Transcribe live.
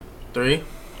3,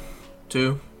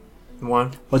 2,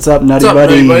 1. What's up, Nutty What's up,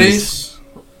 buddies? buddies?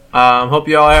 Hope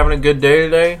y'all having a good day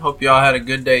today. Hope y'all had a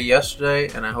good day yesterday,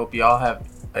 and I hope y'all have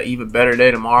an even better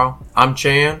day tomorrow. I'm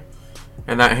Chan,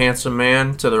 and that handsome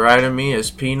man to the right of me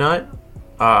is Peanut.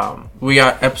 We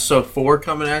got episode 4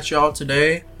 coming at y'all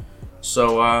today,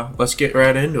 so let's get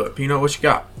right into it. Peanut, what you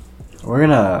got? We're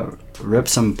gonna rip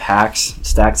some packs,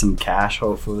 stack some cash,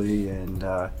 hopefully, and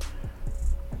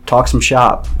talk some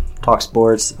shop, talk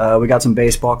sports. We got some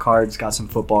baseball cards, got some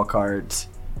football cards.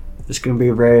 This is gonna be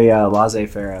a very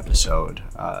laissez-faire episode.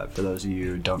 For those of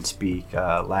you who don't speak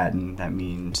Latin, that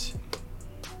means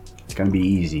it's gonna be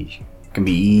easy. It's gonna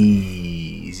be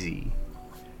easy.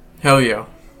 Hell yeah.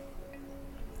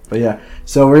 But yeah,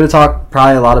 so we're gonna talk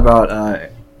probably a lot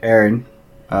about Aaron.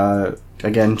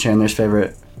 Again, Chandler's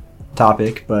favorite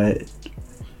topic, but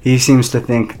he seems to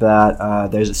think that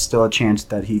there's still a chance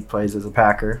that he plays as a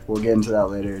Packer. We'll get into that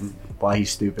later and why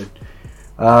he's stupid.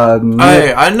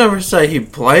 I never say he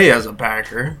play as a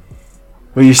Packer.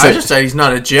 Well, you said, I just say he's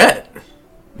not a Jet.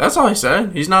 That's all I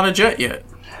said. He's not a Jet yet.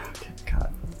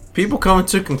 God. People coming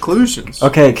to conclusions.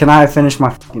 Okay, can I finish my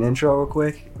fucking intro real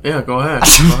quick? Yeah, go ahead.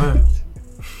 Go ahead.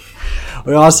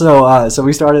 We also, so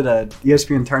we started a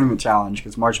ESPN tournament challenge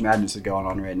because March Madness is going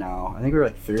on right now. I think we're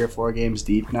like 3 or 4 games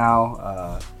deep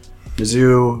now.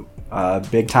 Mizzou,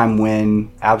 big time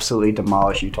win, absolutely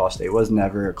demolished Utah State. It was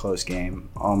never a close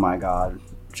game. Oh my God,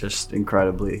 just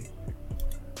incredibly.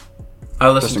 I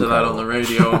listened to that on the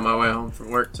radio on my way home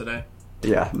from work today.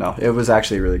 Yeah, no, it was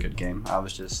actually a really good game. I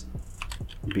was just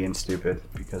being stupid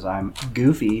because I'm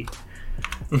goofy.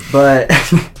 But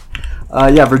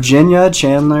yeah, Virginia,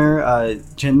 Chandler, I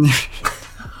can't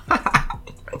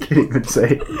even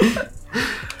say it.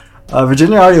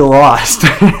 Virginia already lost,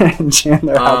 and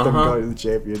Chandler had them go to the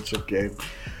championship game.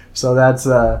 So that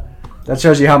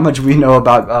shows you how much we know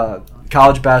about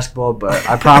college basketball. But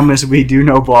I promise we do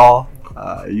know ball.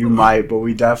 You might, but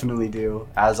we definitely do,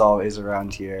 as always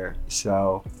around here.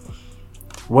 So,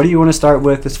 what do you want to start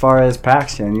with as far as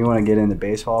packs, Chan? You want to get into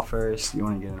baseball first? You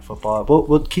want to get into football?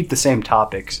 We'll keep the same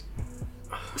topics.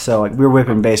 So, like, we're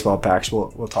whipping baseball packs.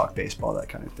 We'll talk baseball, that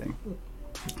kind of thing.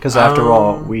 Because after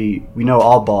all, we know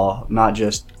all ball, not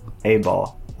just a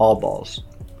ball. All balls.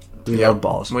 We love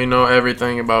balls. We know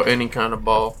everything about any kind of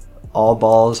ball. All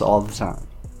balls, all the time.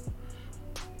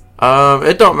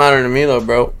 It don't matter to me though,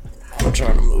 bro. I'm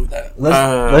trying to move that.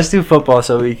 Let's do football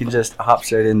so we can just hop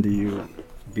straight into you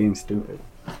being stupid.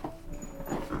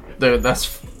 Dude,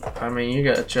 you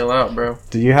gotta chill out, bro.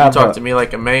 Do you have talk to me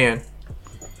like a man.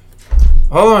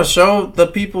 Hold on, show the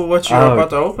people what you're about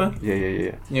to open.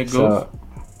 Yeah. You goof. So,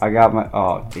 I got my...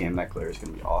 Oh, damn, that glare is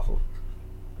going to be awful.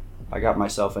 I got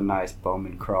myself a nice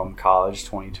Bowman Chrome College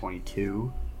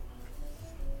 2022.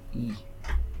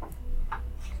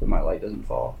 So my light doesn't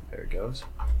fall. There it goes.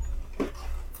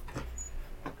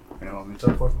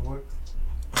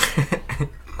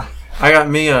 I got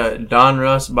me a Don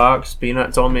Russ box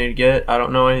Peanut told me to get. I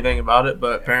don't know anything about it,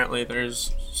 but apparently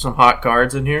there's some hot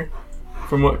cards in here.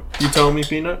 From what you told me,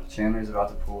 Peanut? Chandler's about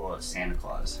to pull a Santa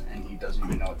Claus, and he doesn't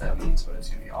even know what that means, but it's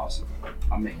going to be awesome.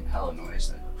 I'm making hella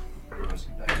noise that everyone's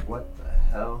going to be like, what the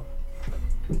hell?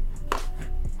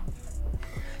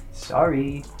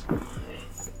 Sorry.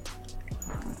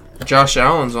 Josh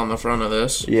Allen's on the front of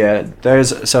this. Yeah,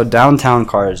 so downtown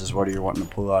cards is what you're wanting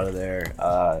to pull out of there.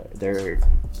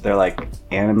 They're like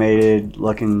animated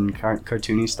looking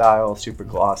cartoony style, super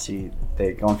glossy.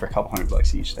 They're going for a couple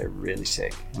 $100 each. They're really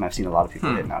sick, and I've seen a lot of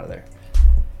people getting out of there.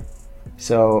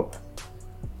 So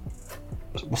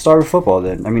we'll start with football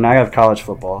then. I mean, I have college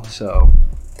football, so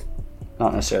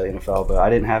not necessarily NFL, but I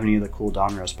didn't have any of the cool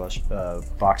Don Russ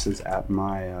boxes at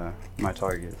my my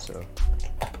Target. So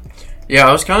yeah,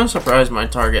 I was kind of surprised my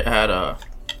Target had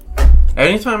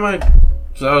anytime I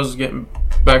was getting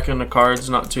back into cards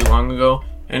not too long ago.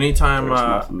 Anytime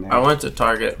I went to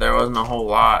Target, there wasn't a whole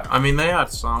lot. I mean, they had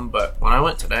some, but when I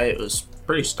went today, it was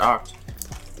pretty stocked.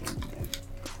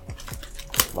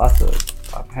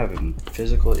 I'm having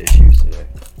physical issues today.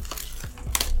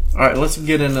 All right, let's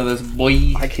get into this,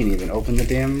 boy. I can't even open the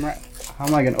damn... How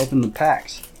am I going to open the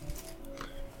packs?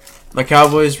 The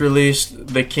Cowboys released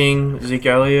the King, Zeke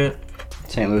Elliott.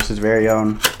 St. Louis's very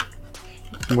own.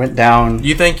 Went down.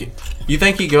 You think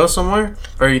he goes somewhere?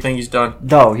 Or you think he's done?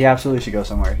 No, he absolutely should go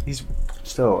somewhere. He's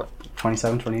still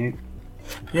 27, 28?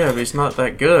 Yeah, but he's not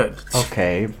that good.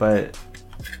 Okay, but...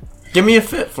 Give me a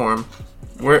fit for him.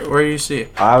 Where do you see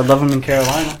it? I would love him in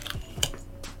Carolina.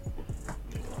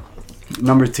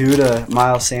 Number 2 to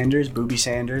Miles Sanders, Booby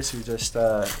Sanders, who just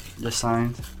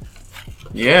signed.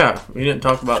 Yeah, we didn't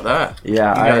talk about that. Yeah,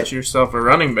 you got yourself a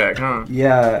running back, huh?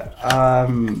 Yeah,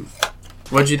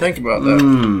 What'd you think about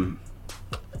that?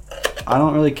 I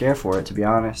don't really care for it, to be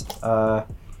honest.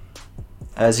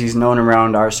 As he's known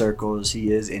around our circles,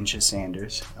 he is Inches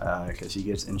Sanders because he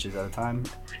gets inches at a time.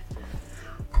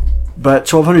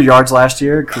 But 1,200 yards last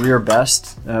year, career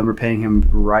best. We're paying him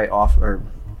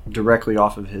directly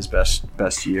off of his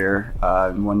best year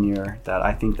in 1 year that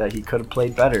I think that he could have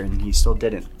played better, and he still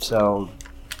didn't. So,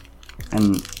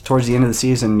 and towards the end of the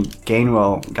season,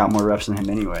 Gainwell got more reps than him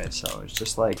anyway. So it's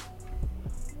just like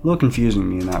a little confusing to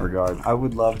me in that regard. I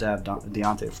would love to have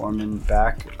Deontay Foreman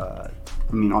back.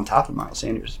 On top of Miles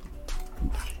Sanders,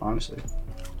 honestly.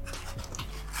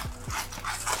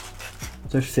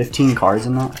 There's 15 cards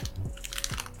in that.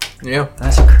 Yeah,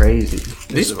 that's crazy.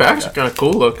 These packs are kind of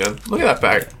cool looking. Look at that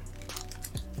pack.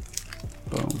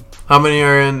 Boom. How many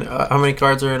are in? How many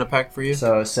cards are in a pack for you?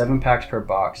 So 7 packs per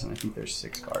box, and I think there's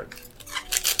 6 cards.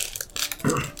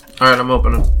 All right, I'm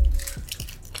opening.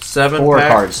 7 4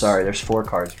 packs. cards. Sorry, there's 4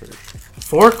 cards per.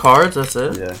 4 cards. That's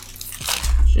it. Yeah.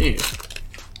 Jeez.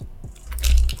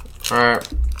 All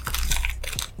right.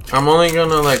 I'm only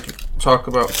gonna talk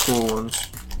about cool ones.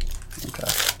 Okay.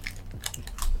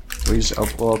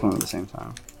 We'll open them at the same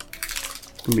time.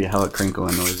 It's gonna be a hella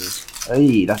crinkling noises.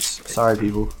 Hey, sorry,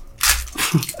 people.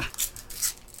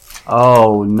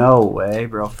 Oh, no way,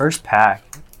 bro. First pack.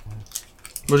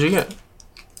 What'd you get?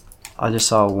 I just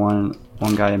saw one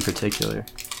guy in particular.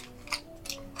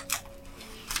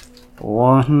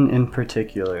 One in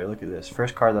particular. Look at this.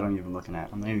 First card that I'm even looking at.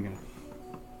 I'm not even gonna.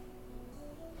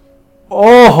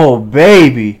 Oh,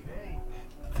 baby.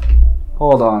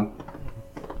 Hold on.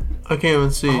 I can't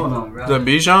even see. Hold on, bro. Is that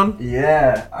Bijan?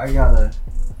 Yeah, I gotta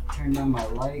turn down my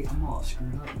light. I'm all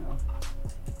screwed up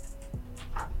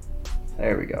now.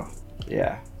 There we go.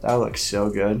 Yeah, that looks so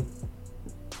good.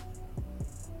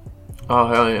 Oh,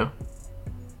 hell yeah.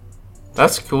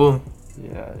 That's cool.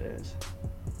 Yeah, it is.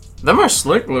 Them are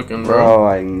slick looking, bro. Bro,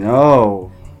 I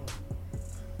know.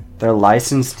 They're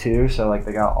licensed too, so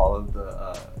they got all of the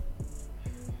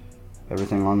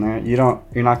everything on there.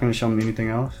 You're not gonna show me anything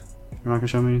else? You're not gonna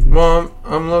show me anything? Well,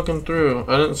 I'm looking through.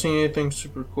 I didn't see anything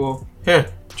super cool.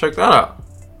 Here, check that out.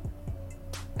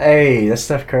 Hey, that's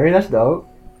Steph Curry. That's dope.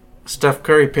 Steph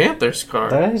Curry Panthers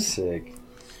card. That is sick.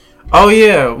 Oh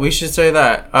yeah, we should say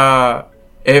that.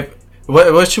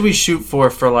 What should we shoot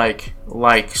for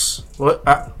likes? What?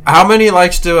 How many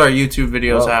likes do our YouTube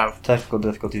videos have? Technical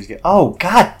difficulties get. Oh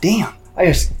god damn! I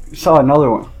just saw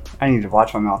another one. I need to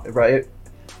watch my mouth. Right.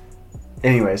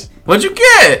 Anyways, what'd you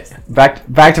get? Back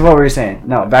to what we were saying.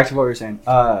 No, back to what we were saying.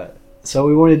 So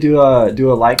we want to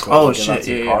do a like. Oh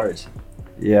shit! Cards.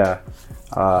 Yeah.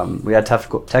 We had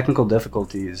technical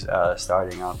difficulties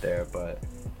starting out there, but.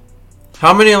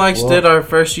 How many likes did our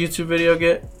first YouTube video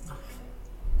get?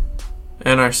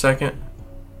 And our second?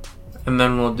 And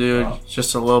then we'll do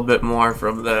just a little bit more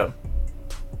from them.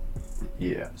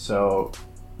 Yeah, so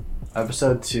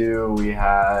episode 2 we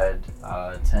had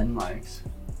 10 likes.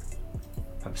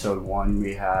 Episode 1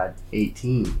 we had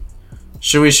 18.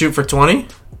 Should we shoot for 20?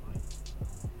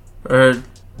 Or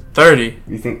 30?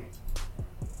 You think...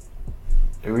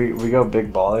 Do we go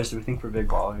big ballers? Do we think we're big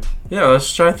ballers? Yeah,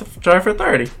 let's try for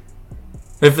 30.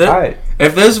 If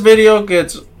this video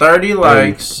gets 30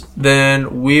 likes,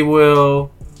 then we'll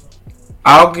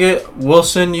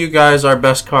send you guys our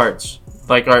best cards.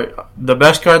 The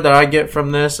best card that I get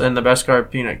from this and the best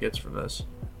card Peanut gets from this.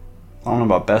 I don't know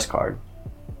about best card.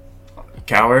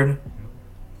 Coward.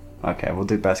 Okay, we'll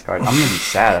do best card. I'm gonna be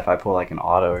sad if I pull an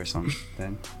auto or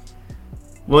something.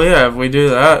 Well, yeah, if we do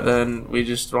that, then we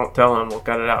just won't tell him. We'll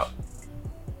cut it out.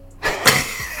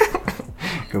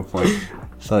 Good point.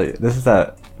 So this is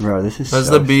that, bro. This is. That's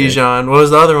so the Bijan. What was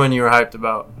the other one you were hyped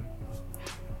about?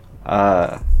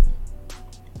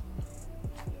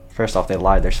 First off, they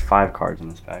lied. There's 5 cards in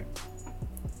this pack.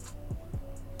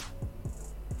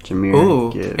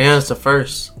 Jameer Gibbs. And it's the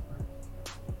first.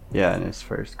 Yeah, and his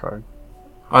first card.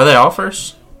 Are they all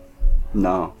first?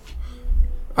 No.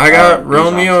 I got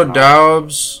Romeo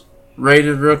Doubs,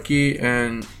 rated rookie,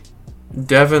 and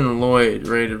Devin Lloyd,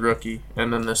 rated rookie,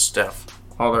 and then this Steph.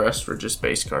 All the rest were just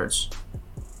base cards.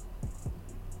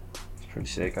 It's pretty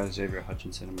sick. I got Xavier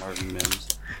Hutchinson and Marvin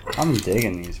Mims. I'm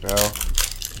digging these, bro.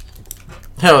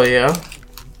 Hell yeah.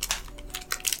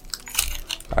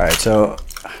 Alright, so...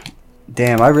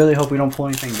 Damn, I really hope we don't pull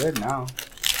anything good now.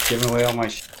 Giving away all my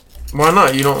Why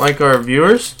not? You don't like our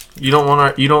viewers? You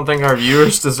don't think our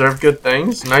viewers deserve good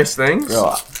things? Nice things?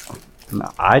 Bro,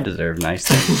 no, I deserve nice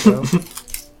things, bro.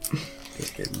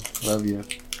 Just kidding. Love you.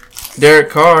 Derek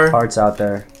Carr. Hearts out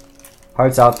there.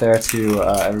 Hearts out there to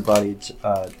everybody.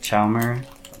 Chalmer,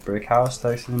 Brickhouse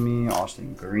texting me.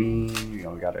 Austin Green.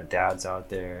 We got our dads out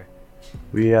there.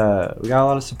 We got a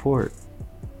lot of support.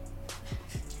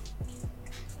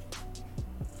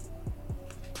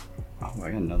 Oh,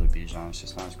 I got another Bijan. It's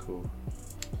just not as cool.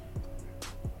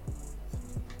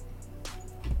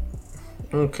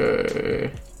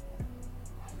 Okay.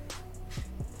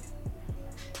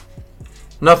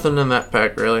 Nothing in that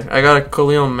pack, really. I got a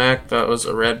Khalil Mack that was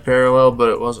a red parallel, but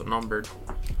it wasn't numbered.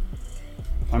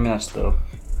 I mean, that's dope.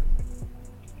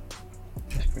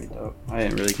 That's pretty dope. I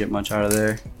didn't really get much out of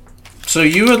there. So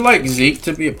you would like Zeke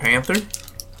to be a Panther?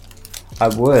 I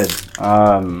would.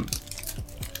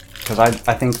 Because I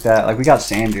think that, like, we got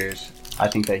Sanders. I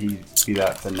think that he'd be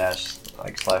that finesse,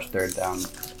 like, / third down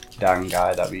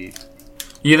guy that we...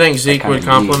 You think Zeke would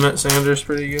complement Sanders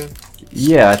pretty good?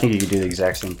 Yeah, I think he could do the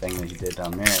exact same thing that he did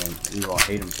down there, and we won't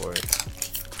hate him for it.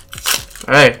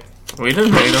 Hey, we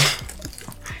didn't hate him.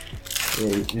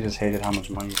 Yeah, you just hated how much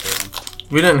money you paid him.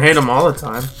 We didn't hate him all the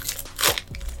time.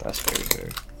 That's very fair.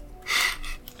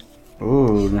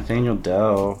 Ooh, Nathaniel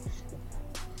Dell.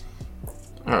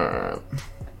 Alright.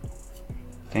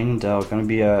 Nathaniel Dell gonna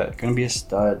be a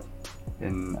stud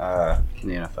in the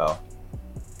NFL.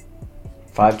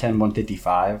 5'10",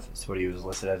 155. That's what he was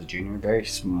listed as a junior. Very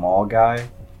small guy.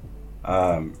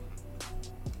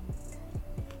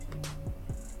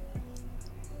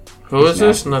 Who is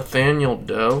this? Nathaniel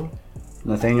Doe?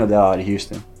 Nathaniel Dell out of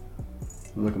Houston.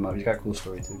 Look him up. He's got a cool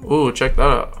story too. Ooh, check that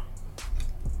out.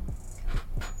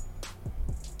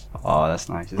 Oh, that's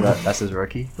nice. That's his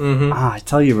rookie? Mm-hmm. I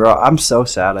tell you, bro, I'm so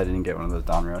sad I didn't get one of those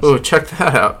Donruss. Ooh, check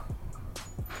that out.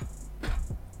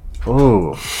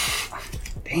 Ooh.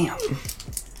 Damn.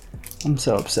 I'm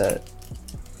so upset.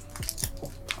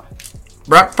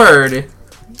 Brock Purdy.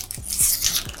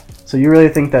 So you really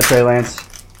think that Trey Lance...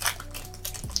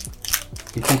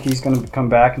 You think he's going to come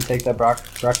back and take that Brock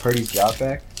Purdy's job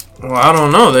back? Well, I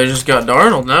don't know. They just got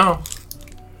Darnold now.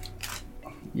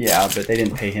 Yeah, but they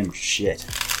didn't pay him shit.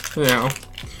 Yeah.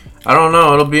 I don't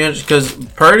know. It'll be interesting because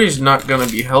Purdy's not going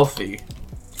to be healthy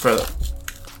for the...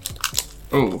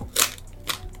 Ooh.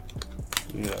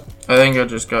 Yeah. I think I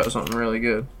just got something really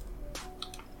good.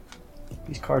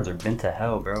 These cards are bent to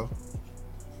hell, bro.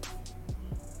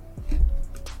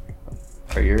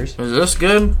 Are yours? Is this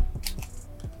good?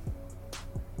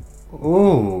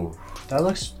 Ooh. That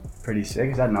looks pretty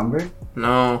sick. Is that numbered?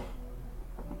 No.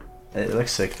 It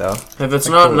looks sick, though. If it's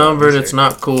not cool, numbered, it's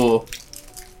not cool.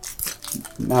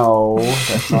 No,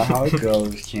 that's not how it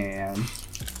goes, Jan.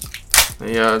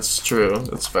 Yeah, it's true.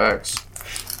 It's facts.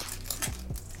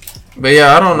 But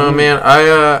yeah, I don't know, man.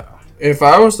 If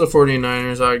I was the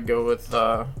 49ers, I'd go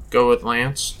with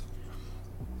Lance.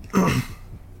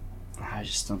 I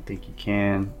just don't think you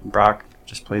can. Brock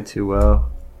just played too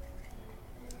well.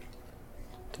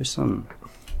 There's some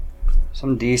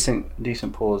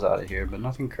decent pulls out of here, but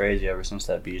nothing crazy ever since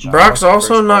that Bijan. Brock's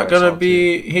also not gonna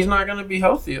be. He's not gonna be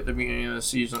healthy at the beginning of the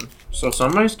season, so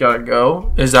somebody's got to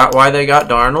go. Is that why they got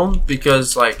Darnold?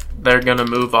 Because like they're gonna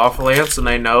move off Lance, and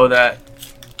they know that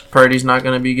Purdy's not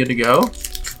gonna be good to go.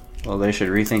 Well, they should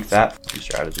rethink that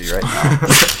strategy right now.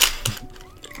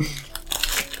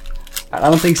 I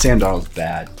don't think Sam Darnold's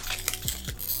bad.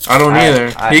 I don't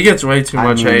either. He gets way too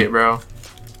much hate, bro.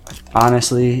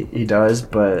 Honestly, he does,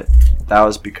 but that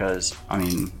was because, I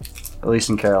mean, at least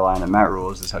in Carolina, Matt Rule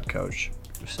is his head coach.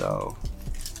 So,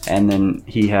 and then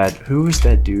he had, who was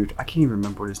that dude? I can't even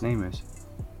remember what his name is.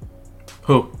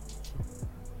 Who?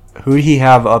 Who did he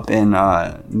have up in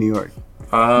New York with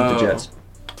the Jets?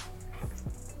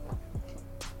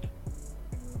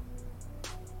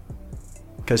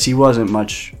 Because he wasn't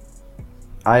much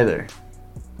either.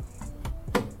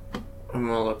 I'm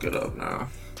gonna look it up now.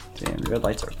 Damn, the red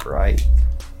lights are bright.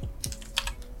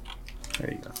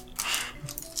 There you go.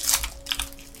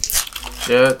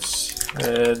 Jets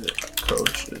head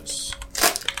coaches.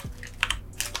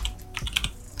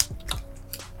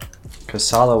 Because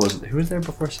Saleh was... Who was there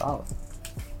before Saleh?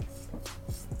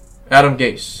 Adam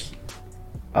Gase.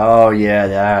 Oh,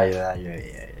 yeah.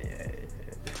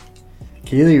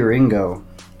 Keely Ringo.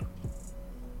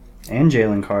 And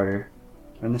Jalen Carter.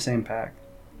 They're in the same pack.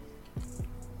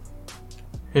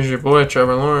 Here's your boy,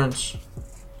 Trevor Lawrence.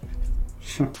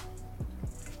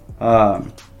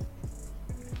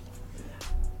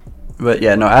 But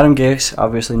yeah, no, Adam Gase,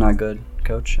 obviously not good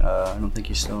coach. I don't think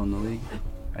he's still in the league.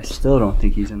 I still don't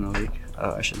think he's in the league,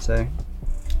 I should say.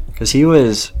 Because he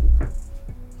was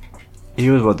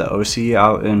what, the OC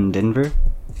out in Denver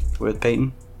with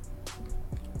Peyton?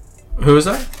 Who is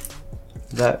that?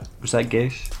 Was that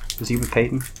Gase? Was he with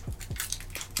Peyton?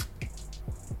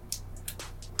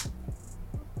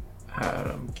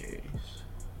 Adam Gase.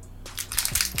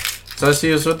 Says he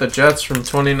was with the Jets from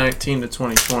 2019 to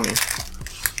 2020.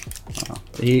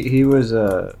 He was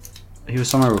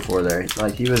somewhere before there.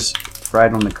 Like he was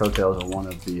riding on the coattails of one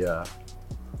of the.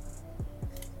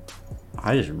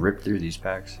 I just ripped through these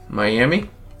packs. Miami?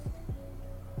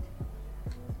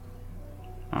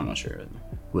 I'm not sure.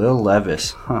 Will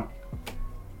Levis, huh?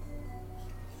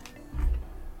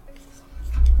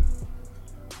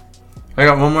 I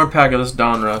got one more pack of this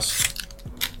Donruss.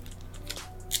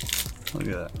 Look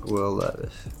at that, Will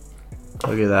Levis.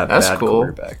 Look at that. That's bad cool.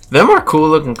 Quarterback. Them are cool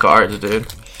looking cards, dude.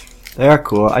 They are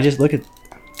cool. I just look at.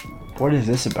 What is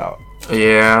this about?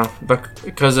 Yeah,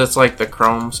 because it's like the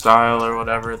chrome style or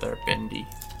whatever. They're bendy.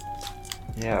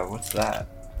 Yeah, what's that?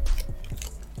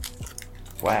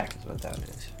 Whack is what that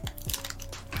is.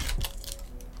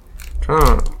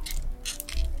 Trying to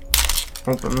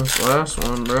open this last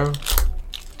one, bro.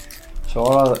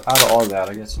 So out of all that,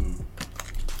 I got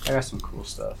some cool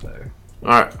stuff there. All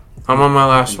right, I'm on my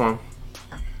last one.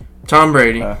 Tom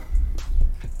Brady,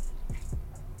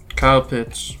 Kyle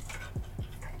Pitts.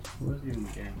 What is even the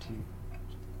guarantee?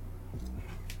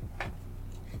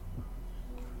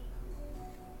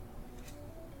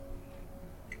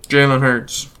 Jalen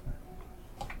Hurts.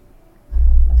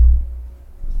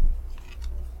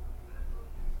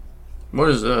 What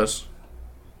is this?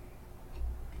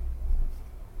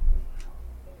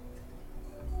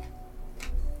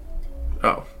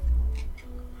 Oh.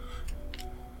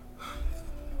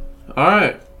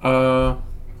 Alright.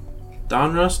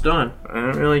 Donruss done. I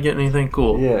didn't really get anything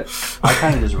cool. Yeah. I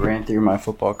kind of just ran through my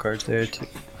football cards there, too.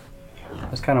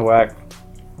 That's kind of whack.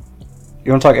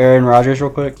 You want to talk Aaron Rodgers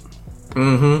real quick?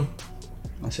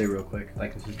 Mm-hmm. I'll say real quick.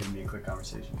 Like, this is going to be a quick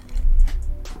conversation.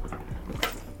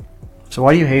 So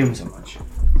why do you hate him so much?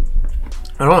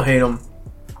 I don't hate him.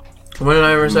 When did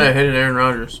I ever say I hated Aaron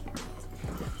Rodgers?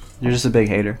 You're just a big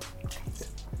hater.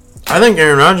 I think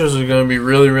Aaron Rodgers is going to be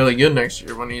really, really good next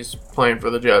year when he's playing for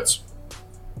the Jets.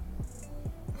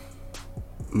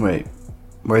 Wait.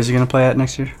 Where is he going to play at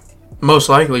next year? Most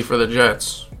likely for the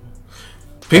Jets.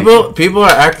 People are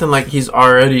acting like he's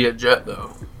already a Jet,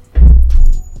 though.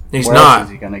 He's Where not. else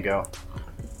is he going to go?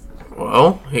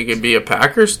 Well, he could be a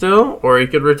Packer still, or he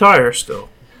could retire still.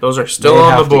 Those are still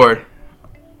on the board.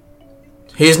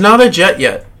 He's not a Jet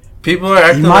yet. People are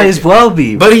acting like... He might as well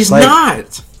be. But he's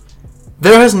not.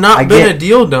 There has not been a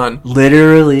deal done.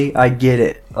 Literally, I get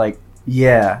it. Like,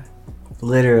 yeah.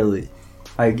 Literally.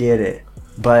 I get it.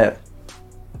 But...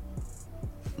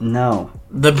 no.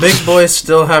 The big boys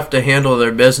still have to handle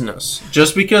their business.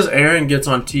 Just because Aaron gets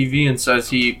on TV and says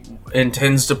he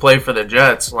intends to play for the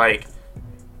Jets, like...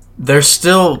 there's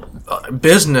still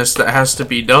business that has to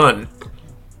be done.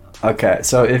 Okay,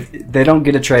 so if they don't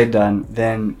get a trade done,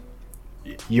 then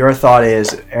your thought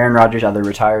is Aaron Rodgers either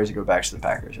retires or goes back to the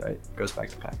Packers, right? Goes back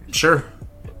to the Packers. Sure.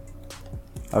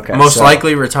 Okay. Most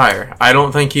likely retire. I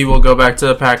don't think he will go back to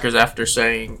the Packers after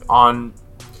saying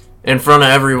in front of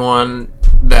everyone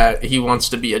that he wants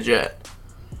to be a Jet.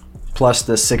 Plus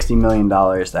the $60 million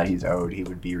that he's owed, he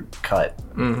would be cut.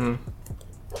 Mm-hmm.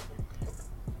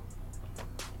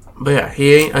 But yeah,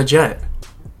 he ain't a Jet.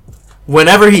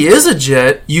 Whenever he is a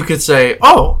Jet, you could say,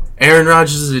 oh, Aaron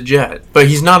Rodgers is a Jet. But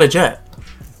he's not a Jet.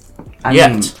 I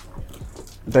mean,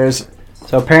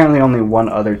 so apparently only one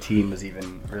other team was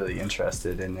even really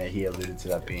interested in it. He alluded to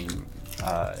that being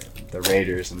the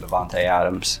Raiders and Devontae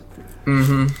Adams.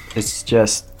 Mm-hmm. It's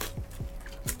just...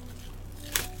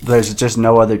 there's just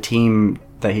no other team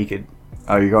that he could...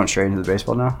 Oh, you're going straight into the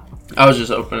baseball now? I was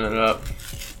just opening it up.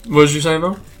 What was you saying,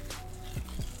 though?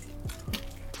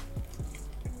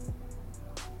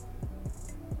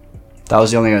 That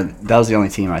was the only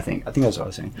team, I think. I think that's what I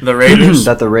was saying. The Raiders?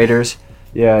 That the Raiders,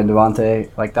 yeah, and Devontae,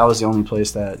 like, that was the only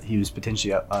place that he was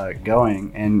potentially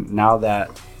going. And now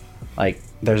that, like,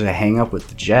 there's a hang-up with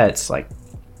the Jets, like,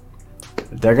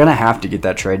 they're going to have to get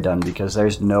that trade done because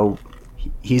there's no...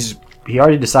 He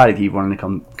already decided he wanted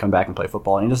to come back and play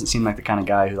football, and he doesn't seem like the kind of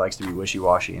guy who likes to be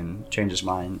wishy-washy and change his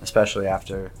mind, especially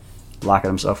after locking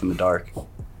himself in the dark.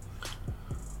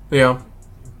 Yeah.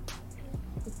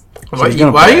 So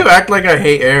Why do you act like I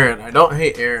hate Aaron? I don't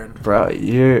hate Aaron. Bro,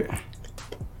 you're...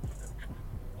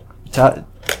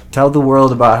 Tell the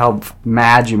world about how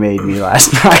mad you made me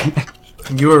last night.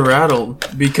 You were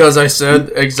rattled because I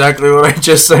said exactly what I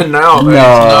just said now. No, he's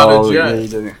not a Jet. you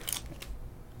didn't.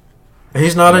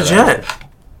 He's not a Jet.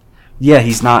 Yeah,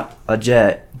 he's not a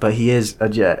Jet, but he is a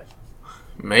Jet.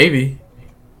 Maybe.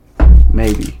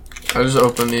 Maybe. I just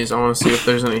opened these. I want to see if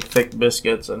there's any thick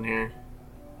biscuits in here.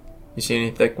 You see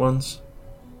any thick ones?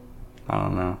 I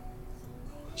don't know.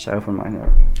 Should I open mine up?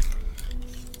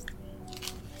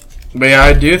 But yeah,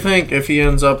 I do think if he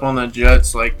ends up on the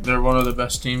Jets, like, they're one of the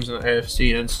best teams in the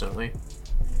AFC instantly.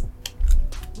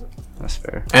 That's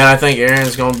fair. And I think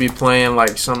Aaron's going to be playing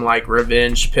like some like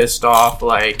revenge, pissed off,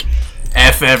 like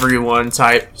F everyone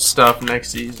type stuff next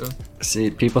season. See,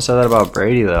 people said that about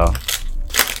Brady though.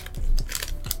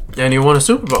 And he won a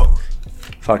Super Bowl.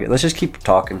 Fuck it. Let's just keep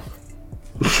talking.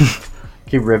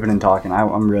 Keep ripping and talking.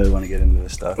 I'm really want to get into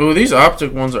this stuff. Ooh, these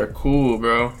optic ones are cool,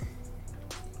 bro.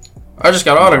 I just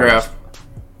got autographed.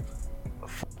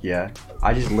 Yeah.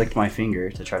 I just licked my finger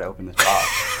to try to open this box.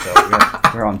 So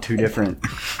we're on two different...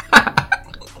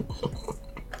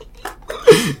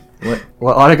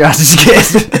 What autographs did you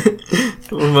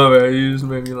get? Oh, my bad. You just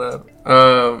made me laugh.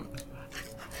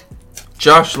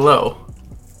 Josh Lowe.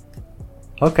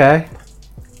 Okay.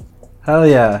 Hell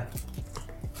yeah.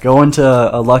 Going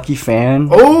to a lucky fan.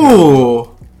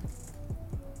 Oh!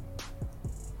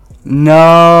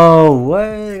 No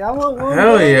way.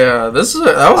 Hell yeah. That was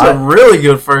a really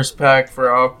good first pack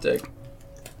for Optic.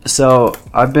 So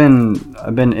I've been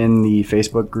in the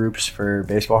Facebook groups for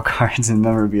baseball cards and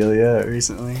memorabilia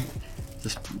recently.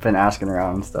 Just been asking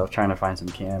around and stuff, trying to find some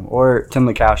Cam or Tim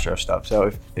LeCastro stuff.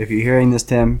 So if you're hearing this,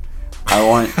 Tim, I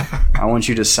want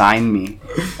you to sign me.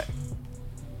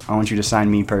 I want you to sign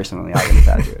me personally. I'll get it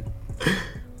tattooed.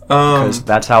 Because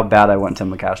that's how bad I want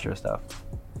Tim LeCastro stuff.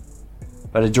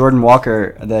 But a Jordan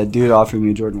Walker, the dude offered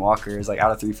me a Jordan Walker is like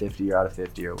out of 350 or out of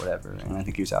 50 or whatever, and I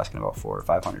think he was asking about $400 or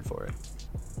 $500 for it.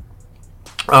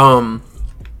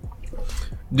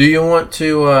 Do you want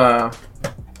to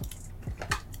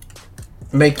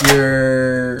make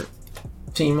your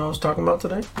team I was talking about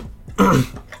today?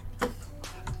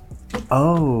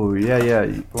 Oh yeah.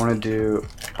 You want to do?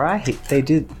 They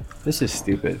did. This is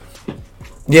stupid.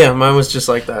 Yeah, mine was just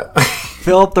like that.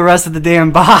 Fill up the rest of the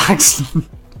damn box.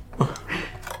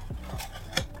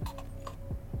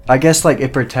 I guess like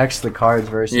it protects the cards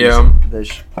versus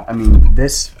this. I mean,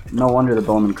 this. No wonder the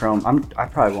Bowman Chrome. I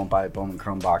probably won't buy a Bowman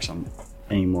Chrome box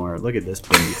anymore. Look at this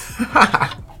baby.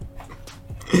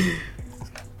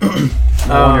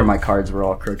 No wonder my cards were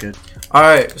all crooked. All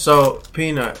right, so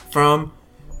Peanut, from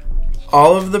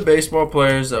all of the baseball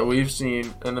players that we've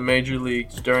seen in the major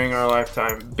leagues during our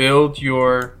lifetime, build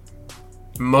your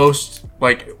most,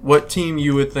 like, what team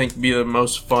you would think be the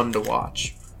most fun to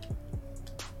watch.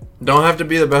 Don't have to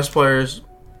be the best players,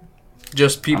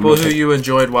 just people who you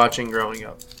enjoyed watching growing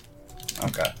up.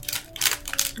 Okay.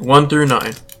 1 through 9.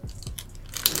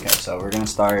 Okay, so we're going to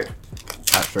start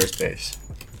at first base.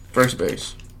 First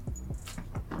base.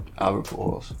 Albert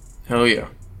Pujols. Hell yeah.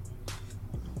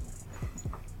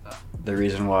 The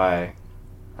reason why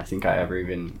I think I ever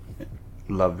even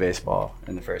loved baseball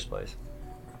in the first place.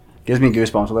 Gives me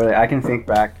goosebumps. Literally, I can think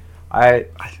back. I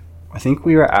think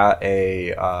we were at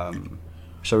a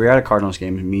so we were at a Cardinals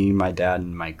game. Me, my dad,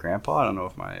 and my grandpa. I don't know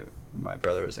if my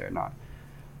brother was there or not.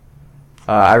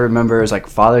 I remember it was like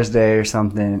Father's Day or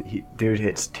something. Dude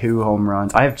hits 2 home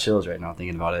runs. I have chills right now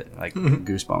thinking about it. Like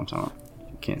goosebumps.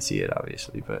 You can't see it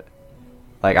obviously, but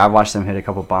like I watched him hit a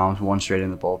couple bombs, one straight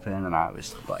in the bullpen, and I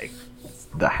was like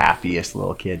the happiest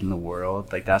little kid in the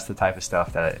world. Like that's the type of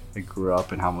stuff that I grew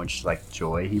up and how much like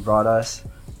joy he brought us.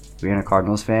 Being a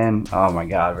Cardinals fan, oh my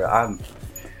god, bro,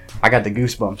 I got the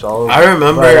goosebumps all over.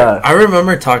 I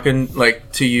remember talking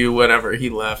like to you whenever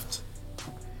he left.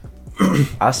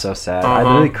 I was so sad. I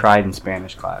literally cried in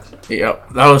Spanish class.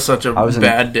 Yep, that was such a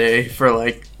bad day for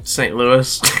like St.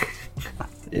 Louis.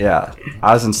 Yeah,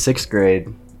 I was in 6th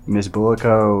grade. Miss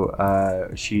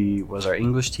Bullico, she was our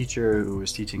English teacher who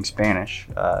was teaching Spanish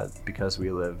because we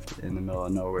lived in the middle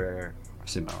of nowhere. I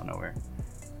say middle of nowhere.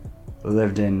 We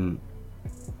lived in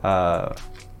the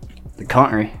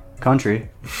country.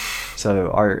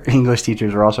 So our English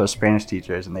teachers were also Spanish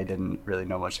teachers, and they didn't really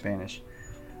know much Spanish.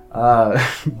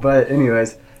 But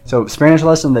anyways, so Spanish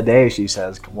lesson of the day, she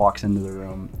says, walks into the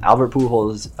room. Albert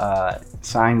Pujols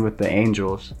signed with the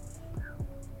Angels.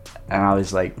 And I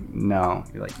was like, no.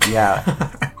 You're like,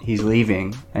 yeah, he's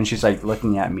leaving. And she's like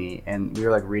looking at me, and we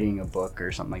were like reading a book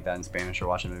or something like that in Spanish or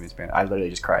watching a movie in Spanish. I literally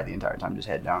just cried the entire time, just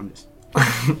head down.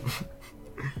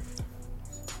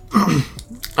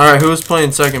 All right, who was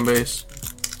playing second base?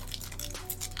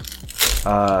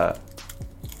 So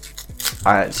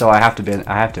I have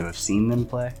to have seen them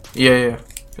play. Yeah.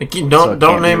 Like you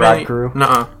don't name any. Crew?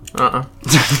 Nuh-uh.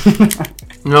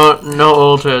 No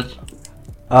old heads.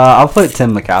 I'll put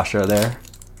Tim LeCastro there.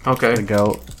 Okay. The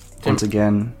GOAT. Once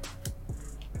again,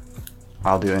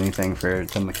 I'll do anything for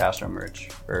Tim LeCastro merch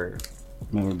or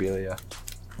memorabilia.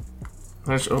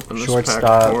 Let's open this shortstop.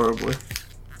 Pack horribly.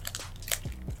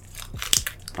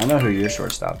 I know who your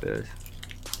shortstop is.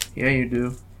 Yeah, you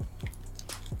do.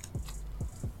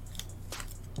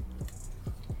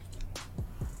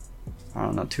 I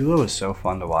don't know. Tulo was so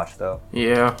fun to watch, though.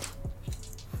 Yeah.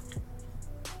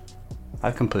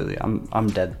 I'm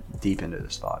dead deep into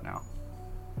this thought now.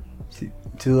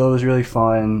 Tulo was really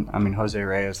fun. I mean, Jose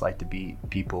Reyes liked to beat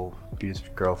people, beat his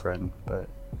girlfriend, but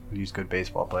he's a good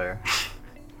baseball player.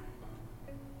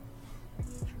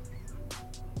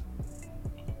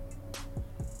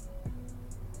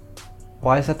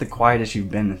 Why is that the quietest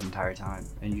you've been this entire time?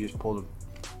 And you just pulled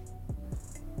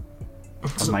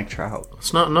a Mike Trout.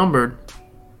 It's not numbered.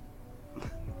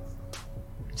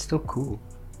 It's still cool.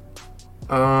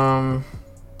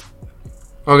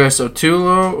 Okay, so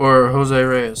Tulo or Jose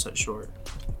Reyes at short?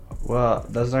 Well,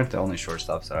 those aren't the only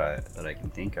shortstops that I can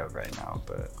think of right now,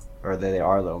 or they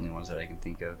are the only ones that I can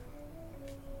think of.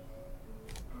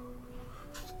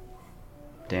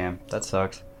 Damn, that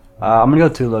sucks. I'm gonna go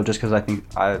Tulo just because I think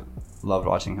I loved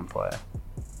watching him play.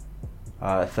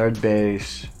 Third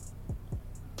base.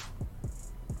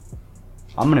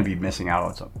 I'm gonna be missing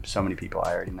out on so many people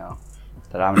I already know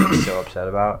that I'm gonna be so upset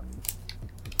about.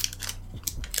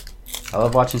 I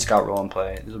love watching Scott Rowland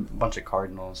play. There's a bunch of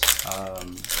Cardinals.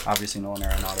 Obviously, Nolan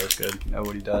Arenado is good. Know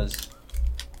what he does.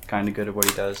 Kind of good at what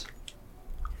he does.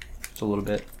 Just a little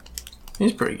bit.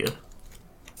 He's pretty good.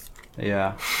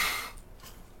 Yeah.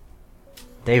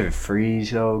 David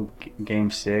Freese, though, Game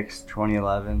 6,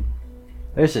 2011.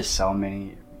 There's just so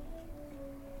many.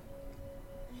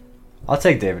 I'll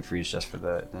take David Freese just for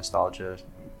the nostalgia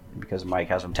because Mike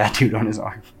has him tattooed on his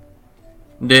arm.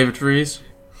 David Freese?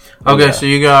 Okay, yeah. So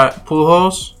you got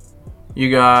Pujols,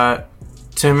 you got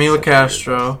Timmy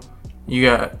LaCastro, you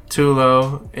got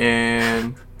Tulo,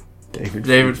 and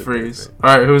David Freese.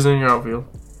 All right, who's in your outfield?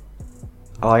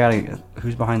 Oh, I gotta.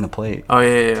 Who's behind the plate? Oh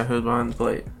yeah. Who's behind the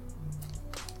plate?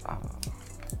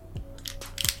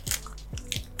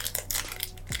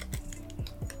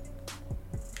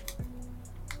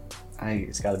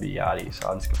 It's got to be Yachty, so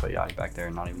I'm just gonna put Yachty back there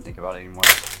and not even think about it anymore.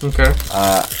 Okay.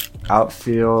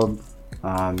 Outfield.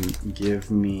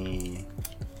 Give me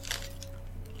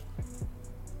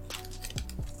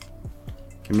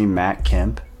Matt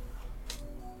Kemp.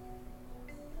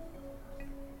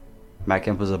 Matt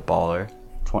Kemp was a baller.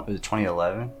 Was it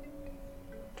 2011?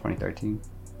 2013?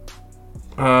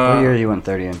 What year he went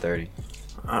 30 and 30?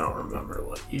 I don't remember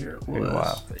what year it was.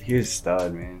 Wow, he was a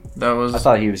stud, man. I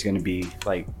thought he was gonna be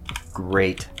like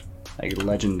great, like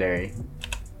legendary.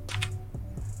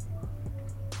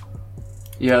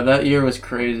 Yeah, that year was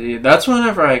crazy. That's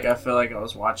whenever I feel like I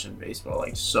was watching baseball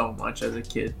like so much as a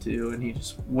kid too, and he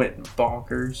just went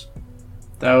bonkers.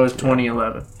 That was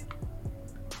 2011.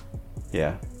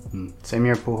 Yeah, same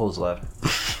year Pujols left.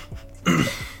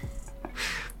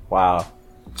 Wow.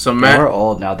 So Matt, we're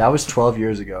old now. That was 12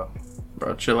 years ago.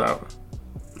 Bro, chill out.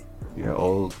 You're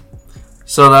old.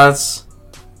 So that's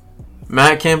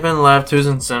Matt Kemp in left. Who's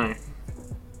in center?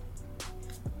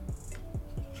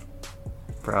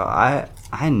 Bro, I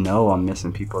know I'm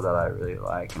missing people that I really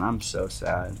like, and I'm so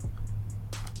sad.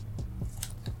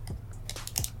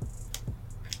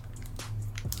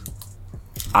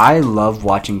 I love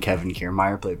watching Kevin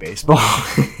Kiermaier play baseball.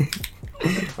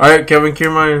 All right, Kevin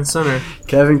Kiermaier in center.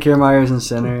 Kevin Kiermaier's in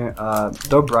center.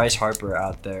 Throw Bryce Harper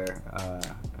out there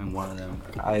in one of them.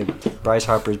 Bryce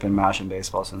Harper's been mashing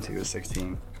baseball since he was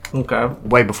 16. Okay.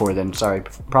 Way before then, sorry.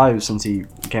 Probably since he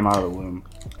came out of the womb.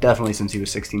 Definitely since he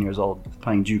was 16 years old,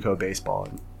 playing JUCO baseball.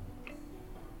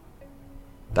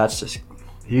 That's just...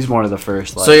 He's one of the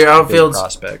first, so your outfield's,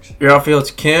 prospects. Your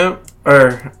outfield's Kemp,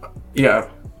 or...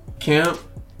 Yeah. Kemp.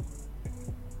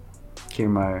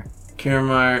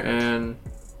 Kiermaier and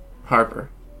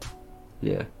Harper.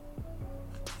 Yeah.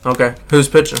 Okay. Who's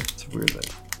pitching? It's weird, though.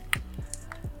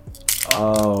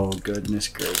 Oh, goodness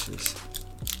gracious.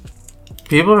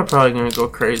 People are probably going to go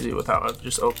crazy with how I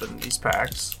just opened these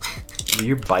packs.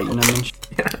 You're biting them and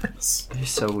Yes. They're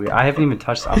so weird. I haven't even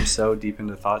touched... I'm so deep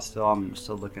into thought still. I'm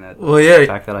still looking at the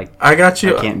fact that I got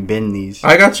you. I can't bend these.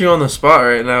 I got you on the spot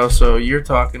right now, so you're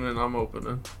talking and I'm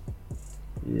opening.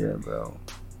 Yeah, bro.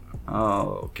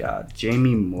 Oh, God.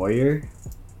 Jamie Moyer?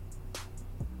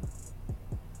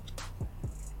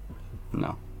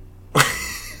 No.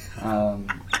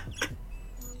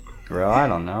 Bro, I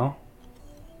don't know.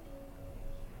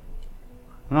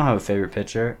 I don't have a favorite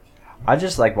pitcher. I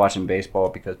just like watching baseball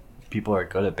because people are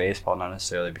good at baseball, not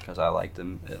necessarily because I like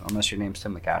them, unless your name's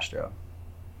Tim LaCastro.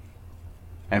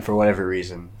 And for whatever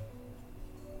reason,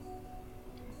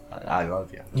 I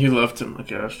love you. You love Tim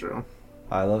LaCastro.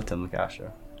 I love Tim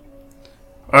LaCastro.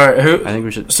 All right, who? I think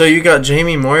we should. So you got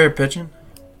Jamie Moyer pitching?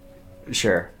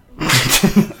 Sure.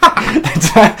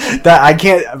 that I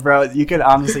can't, bro. You could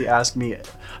honestly ask me,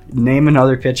 name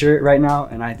another pitcher right now,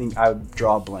 and I think I would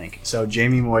draw a blank. So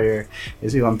Jamie Moyer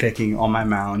is who I'm picking on my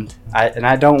mound.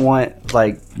 I don't want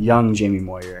like young Jamie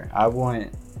Moyer. I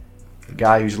want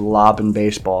guy who's lobbing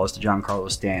baseballs to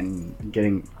Giancarlo Stanton,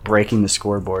 breaking the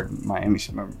scoreboard.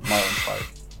 Marlins Park.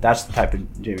 That's the type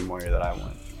of Jamie Moyer that I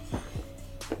want.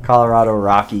 Colorado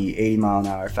Rocky,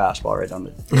 80-mile-an-hour fastball right down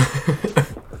the.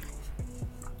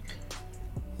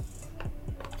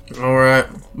 All right.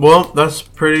 Well, that's a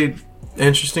pretty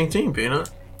interesting team, Peanut.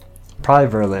 Probably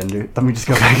Verlander. Let me just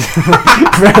go back to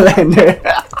Verlander.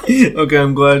 Okay,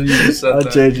 I'm glad you just said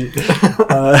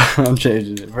that. I'm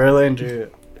changing it.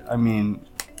 Verlander, I mean,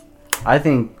 I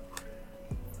think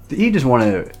he just won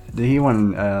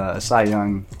a Cy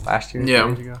Young last year? Yeah, 2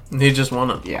 years ago? He just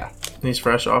won it. Yeah. He's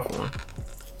fresh off one.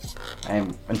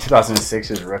 And in 2006,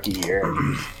 his rookie year,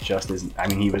 he was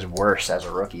he was worse as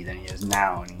a rookie than he is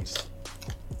now, and it's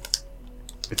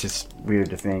just weird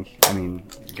to think. I mean,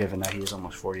 given that he is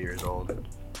almost 40 years old.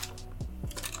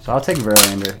 So I'll take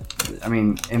Verlander. I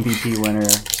mean, MVP winner,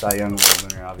 Cy Young Award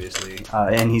winner, obviously.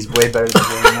 And he's way better than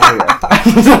Jamie Moyer.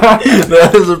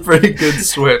 That is a pretty good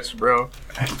switch, bro.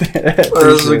 That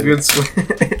is a good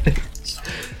switch.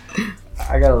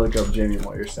 I gotta look up Jamie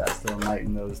Moyer stats to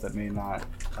enlighten those that may not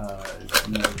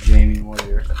know Jamie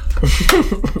Moyer.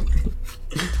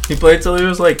 He played till he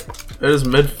was like in his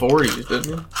mid-40s,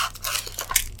 didn't he?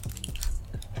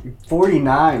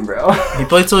 49, bro. He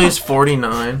played till he's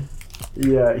 49.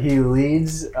 Yeah, he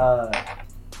leads.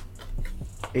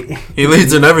 He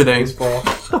leads in everything. Baseball.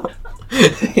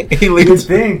 He leads.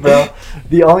 Thing, bro.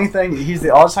 The only thing, he's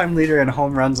the all-time leader in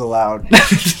home runs allowed.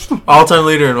 All-time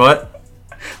leader in what?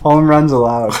 Home runs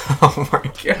allowed. Oh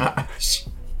my gosh.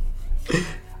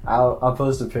 I'll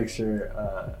post a picture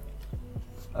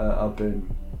up in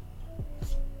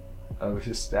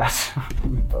his stats.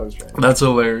 Post right now. That's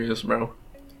hilarious, bro.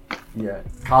 Yeah,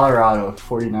 Colorado,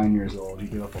 49 years old. He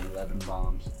gave up 11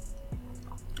 bombs.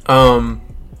 All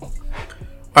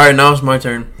right, now it's my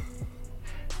turn.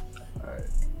 All right,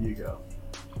 you go.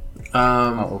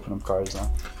 I'll open up cards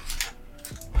now.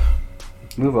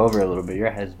 Move over a little bit. Your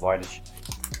head's wide as shit.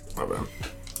 My bad.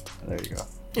 There you go.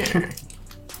 Yeah.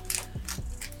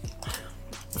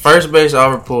 First base,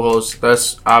 Albert Pujols.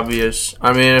 That's obvious.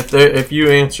 I mean, if you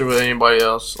answer with anybody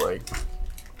else, like,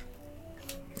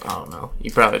 I don't know,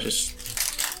 you probably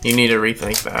you need to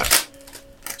rethink that.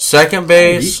 Second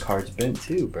base. These cards bent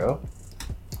too, bro.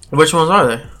 Which ones are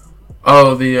they?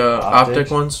 Oh, the optic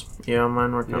Optics? ones. Yeah,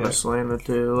 mine were kind of slanted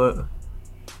too. Look. A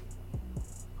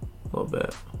little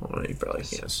bit. Well, you probably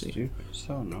can't see. Stupid.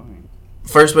 So annoying.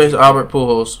 First base, Albert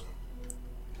Pujols.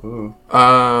 Ooh.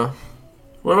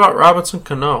 What about Robinson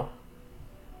Cano?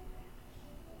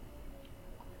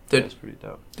 That's pretty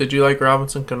dope. Did you like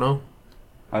Robinson Cano?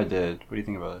 I did. What do you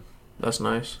think about it? That's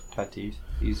nice. Tatis.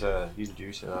 He's a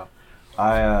juicer though.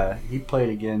 He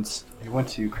went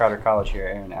to Crowder College here,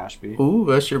 Aaron Ashby. Ooh,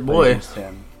 that's your Played boy. against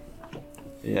him.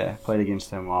 Yeah, played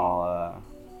against him while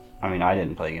I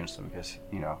didn't play against him because,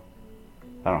 I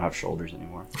don't have shoulders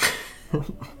anymore.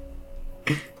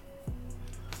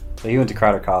 So he went to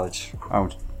Crowder College. I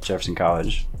went to Jefferson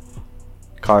College.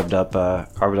 Carved up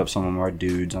some of our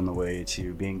dudes on the way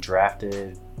to being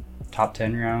drafted top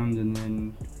 10 round, and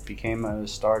then became a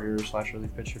starter /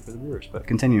 relief pitcher for the Brewers. But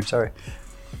continue, sorry.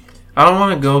 I don't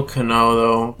want to go Cano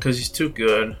though, because he's too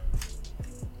good.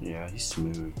 Yeah, he's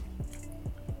smooth.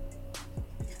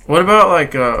 What about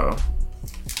like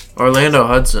Orlando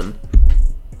Hudson?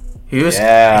 He was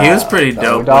pretty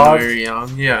dope when we were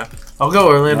young. Yeah, I'll go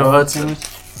Orlando Hudson.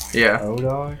 Yeah.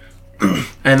 O-Dog.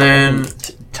 And then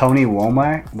Tony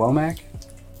Womack.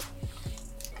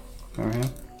 Remember him?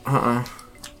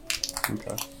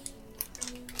 Okay.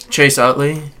 Chase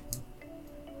Utley.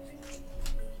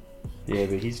 Yeah,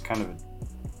 but he's kind of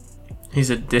He's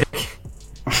a dick.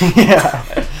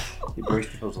 yeah. He breaks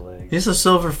people's legs. He's a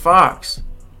silver fox.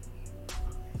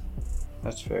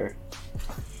 That's fair.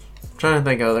 I'm trying to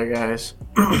think of other guys.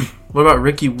 What about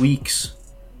Ricky Weeks?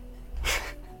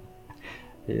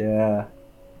 Yeah.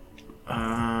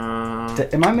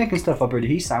 Am I making stuff up, or did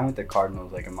he sign with the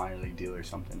Cardinals like a minor league deal or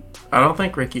something? I don't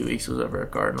think Ricky Weeks was ever a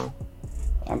Cardinal.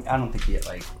 I don't think he had,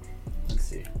 like... Let's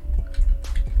see.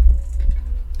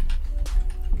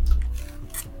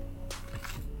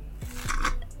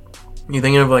 You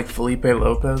thinking of like Felipe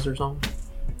Lopez or something?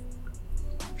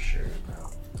 I'm sure, bro.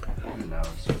 Who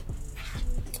knows?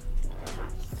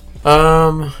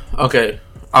 Okay.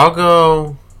 I'll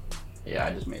go... Yeah,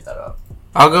 I just made that up.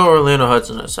 I'll go Orlando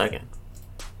Hudson at second.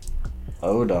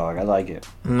 Oh, dog, I like it.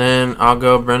 And then I'll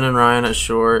go Brendan Ryan at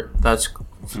short. That's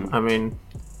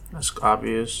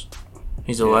obvious.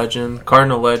 He's a legend.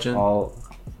 Cardinal legend. All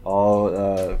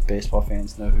baseball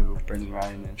fans know who Brendan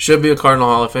Ryan is. Should be a Cardinal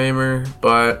Hall of Famer,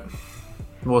 but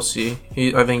we'll see.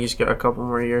 I think he's got a couple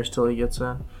more years till he gets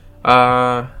in.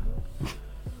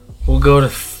 We'll go to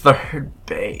third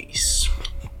base.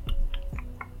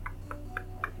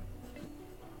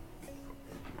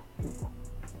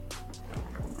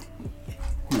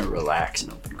 I'm gonna relax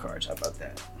and open cards. How about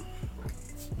that?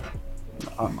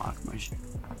 Unlock my shit.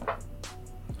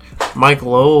 Mike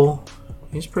Lowell.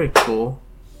 He's pretty cool.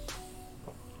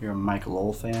 You're a Mike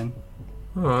Lowell fan?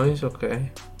 Oh, he's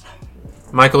okay.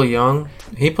 Michael Young.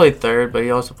 He played third, but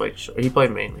he also played short. He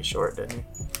played mainly short, didn't he?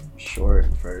 Short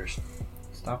first.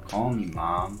 Stop calling me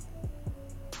mom.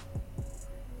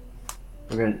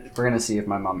 We're gonna see if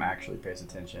my mom actually pays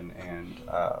attention and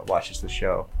watches the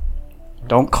show.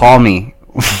 Don't call me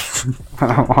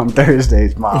on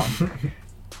Thursdays, Mom.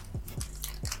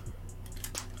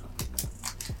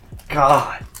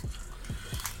 God.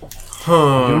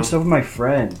 I'm doing stuff with my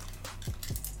friend.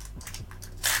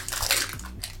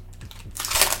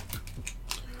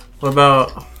 What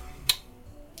about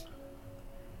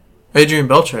Adrian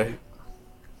Beltre?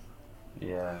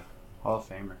 Yeah, Hall of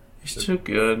Famer. He's too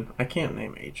good. I can't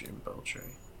name Adrian Beltre.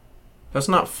 That's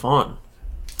not fun.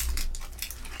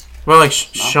 Well, like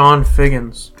Sean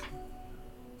Figgins.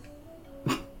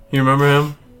 You remember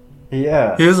him?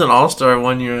 Yeah. He was an all-star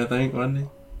one year, I think, wasn't he?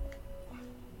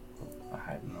 I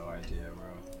have no idea,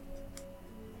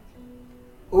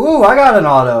 bro. Ooh, I got an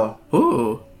auto.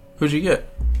 Ooh. Who'd you get?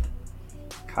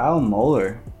 Kyle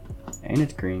Moeller. And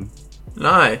it's green.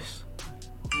 Nice.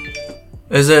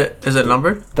 Is it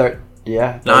numbered?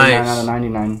 Yeah. 39 Nice. out of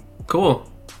 99.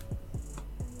 Cool.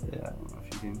 Yeah, I don't know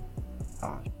if you can.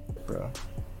 Ah, bro.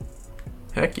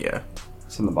 Heck yeah.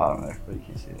 It's in the bottom there, but you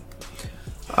can't see it.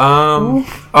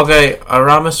 Okay,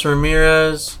 Aramis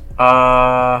Ramirez.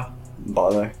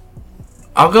 Bother.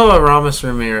 I'll go Aramis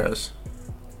Ramirez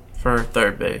for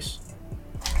third base.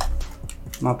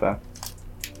 Not bad.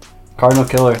 Cardinal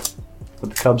killer with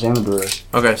the Cubs and the Brewers.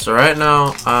 Okay, so right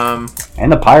now,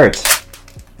 And the Pirates.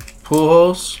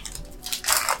 Pujols,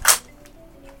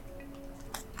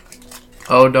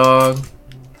 O-Dog,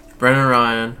 Brennan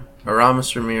Ryan,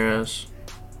 Aramis Ramirez.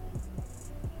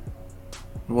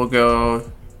 I'll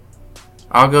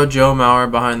go Joe Mauer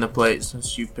behind the plate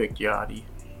since you picked Yachty.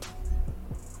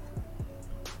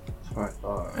 That's what I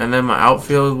thought. And then my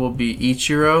outfield will be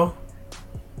Ichiro.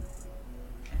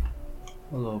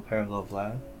 A little parallel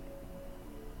Vlad.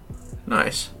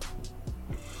 Nice.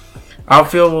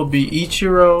 Outfield will be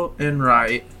Ichiro in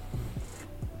right.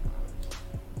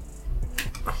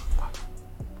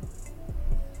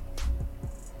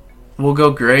 We'll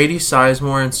go Grady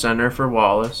Sizemore in center for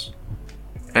Wallace.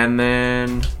 And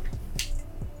then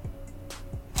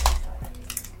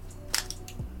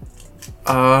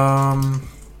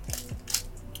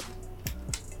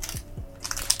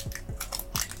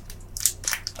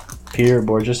Peter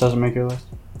Borges doesn't make your list?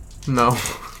 no.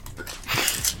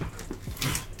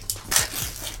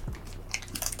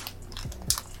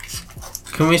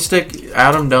 Can we stick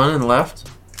Adam Dunn in left?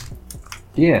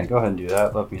 Yeah, go ahead and do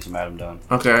that. Love me some Adam Dunn.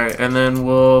 Okay, and then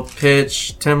we'll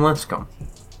pitch Tim Lincecum.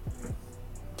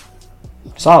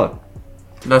 Solid.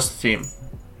 That's the team.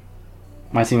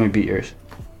 My team would beat yours.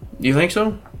 You think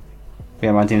so?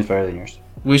 Yeah, my team's better than yours.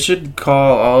 We should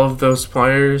call all of those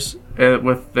players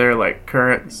with their like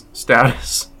current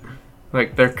status,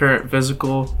 like their current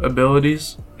physical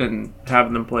abilities, and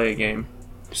have them play a game.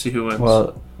 See who wins.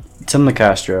 Well, Tim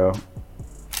LeCastro,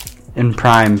 in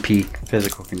prime peak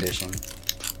physical condition.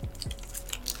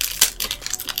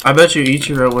 I bet you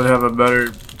Ichiro would have a better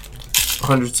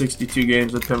 162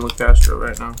 games than Tim LeCastro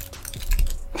right now.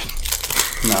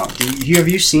 No, have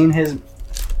you seen his?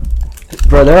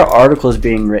 Bro, there are articles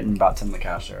being written about Tim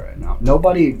LeCastro right now.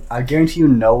 Nobody, I guarantee you,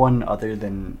 no one other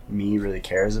than me really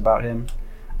cares about him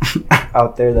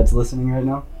out there that's listening right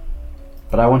now.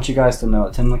 But I want you guys to know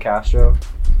that Tim LeCastro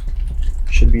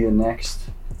should be the next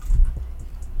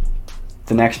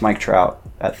Mike Trout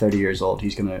at 30 years old.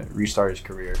 He's gonna restart his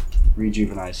career,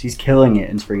 rejuvenize. He's killing it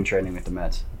in spring training with the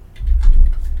Mets.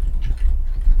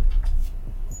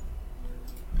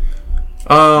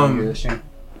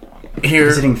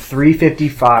 He's hitting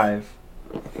 355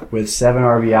 with 7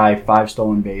 RBI, 5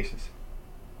 stolen bases,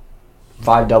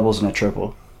 5 doubles and a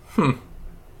triple.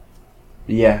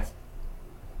 Yeah.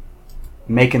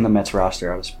 Making the Mets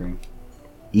roster out of spring.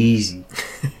 Easy.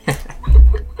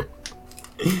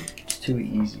 It's too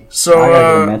easy. So, I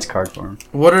gotta get a Mets card for him.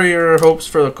 What are your hopes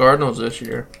for the Cardinals this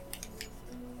year?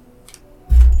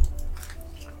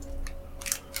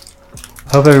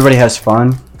 Hope everybody has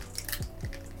fun.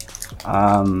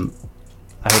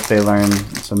 I hope they learn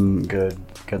some good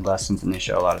lessons and they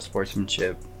show a lot of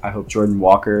sportsmanship. I hope Jordan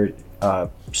Walker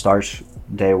starts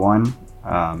day one.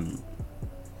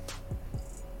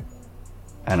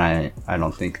 And I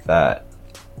don't think that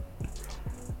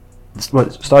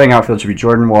starting outfield should be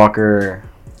Jordan Walker,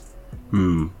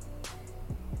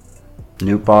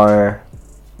 Nootbaar,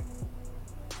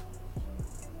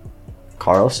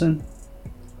 Carlson,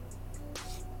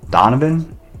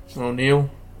 Donovan, O'Neill.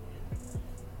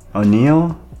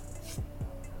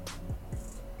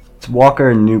 It's Walker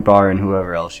and Nootbaar and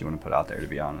whoever else you want to put out there, to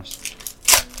be honest.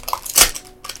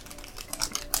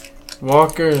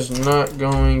 Walker is not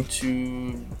going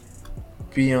to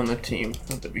be on the team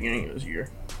at the beginning of this year.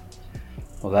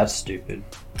 Well, that's stupid.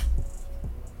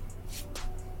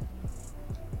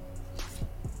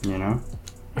 You know?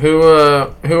 Who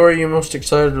are you most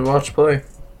excited to watch play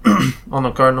on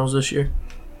the Cardinals this year?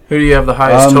 Who do you have the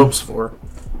highest hopes for?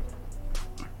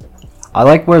 I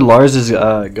like where Lars is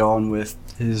going with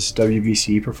his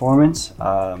WBC performance.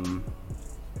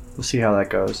 We'll see how that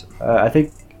goes. I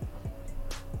think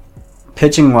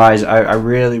pitching-wise, I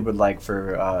really would like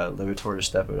for Livator to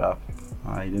step it up.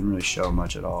 He didn't really show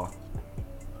much at all.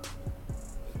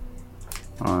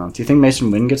 Do you think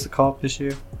Mason Wynn gets the call up this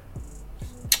year?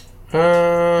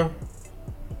 I'm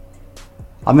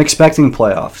expecting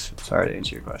playoffs. Sorry to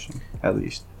answer your question. At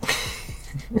least.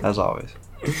 As always.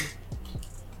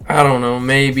 I don't know.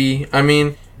 Maybe. I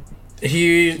mean,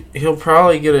 he'll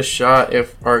probably get a shot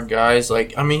if our guys,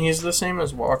 like... I mean, he's the same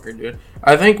as Walker, dude.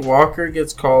 I think Walker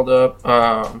gets called up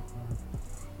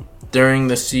during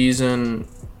the season,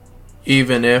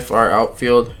 even if our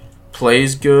outfield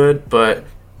plays good. But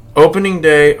opening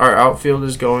day, our outfield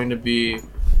is going to be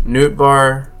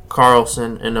Nootbaar,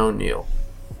 Carlson, and O'Neill.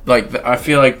 Like, I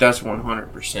feel like that's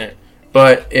 100%.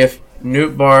 But if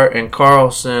Nootbaar and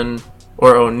Carlson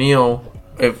or O'Neill,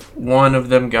 if one of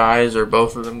them guys or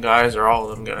both of them guys or all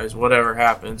of them guys, whatever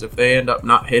happens, if they end up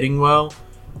not hitting well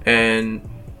and,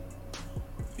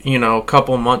 you know, a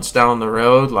couple months down the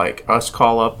road, like, us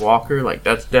call up Walker, like,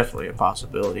 that's definitely a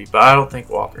possibility. But I don't think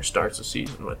Walker starts the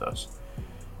season with us.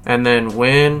 And then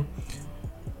Wynn,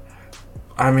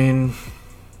 I mean...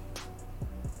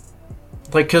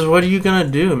 Like, because what are you going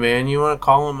to do, man? You want to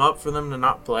call him up for them to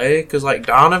not play? Because, like,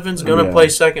 Donovan's going to play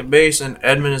second base and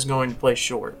Edmund is going to play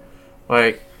short.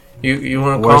 Like, you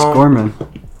want to call him... Where's Gorman?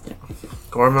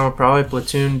 Gorman will probably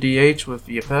platoon DH with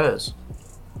Yepez.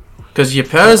 Because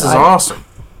Yepez is awesome.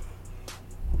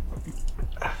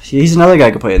 He's another guy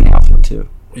who could play in the outfield, too.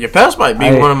 Yepez might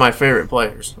be one of my favorite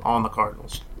players on the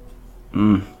Cardinals.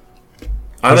 I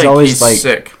think he's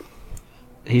sick.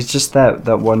 He's just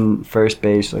that one first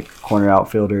base, like corner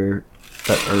outfielder,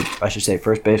 or I should say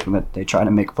first baseman that they try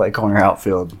to make play corner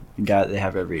outfield guy that they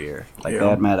have every year. Like they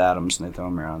had Matt Adams and they throw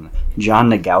him around. John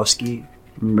Nagowski,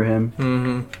 remember him?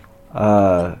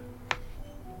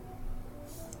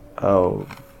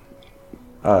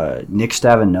 Nick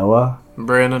Stavinoa,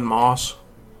 Brandon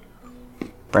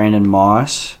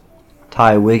Moss,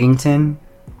 Ty Wigington.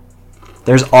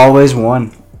 There's always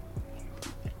one.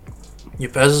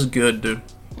 Yepez is good, dude.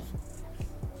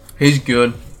 He's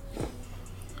good.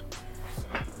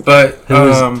 But,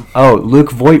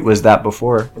 Luke Voigt was that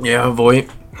before. Yeah, Voigt.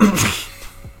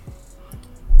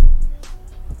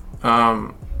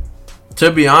 To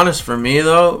be honest, for me,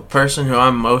 though, the person who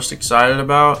I'm most excited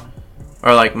about,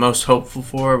 or, like, most hopeful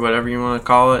for, whatever you want to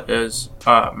call it, is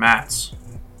Matz.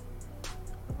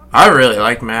 I really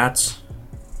like Matz.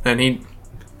 And he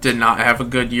did not have a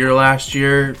good year last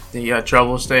year. He had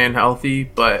trouble staying healthy,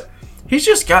 but he's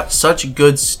just got such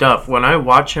good stuff. When I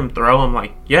watch him throw, I'm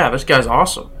like, yeah, this guy's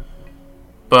awesome.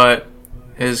 But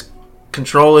his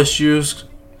control issues,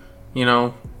 you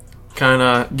know, kind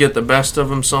of get the best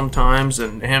of him sometimes,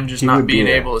 and him just not being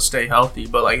able to stay healthy.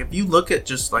 But, like, if you look at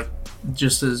just the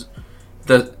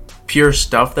pure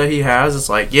stuff that he has, it's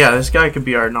like, yeah, this guy could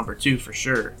be our number 2 for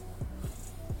sure.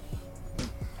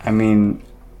 I mean...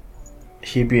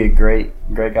 He'd be a great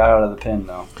guy out of the pen,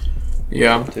 though.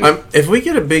 Yeah. If we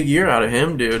get a big year out of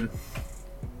him, dude,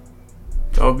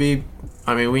 that'll be...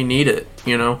 I mean, we need it,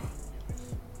 you know?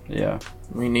 Yeah.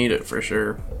 We need it for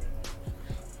sure.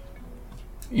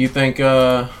 You think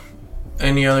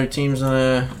any other teams in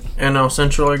the NL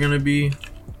Central are going to be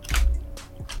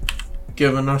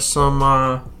giving us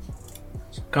some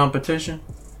competition?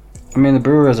 I mean, the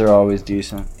Brewers are always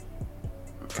decent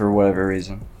for whatever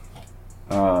reason.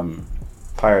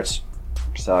 Pirates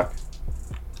suck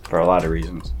for a lot of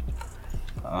reasons.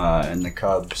 And the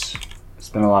Cubs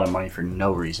spent a lot of money for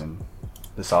no reason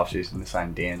this offseason to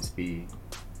sign Dansby,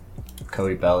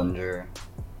 Cody Bellinger,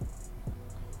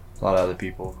 a lot of other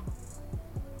people.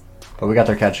 But we got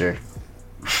their catcher.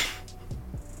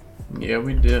 Yeah,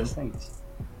 we did.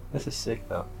 This is sick,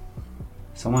 though.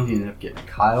 Someone ended up getting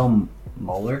Kyle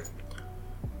Muller,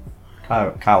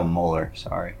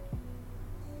 sorry.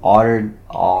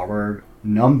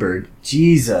 Numbered.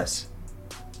 Jesus.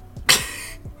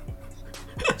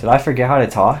 Did I forget how to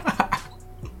talk?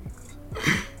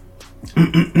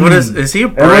 What is he a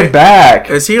And we're Brave? back.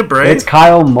 Is he a Brave? It's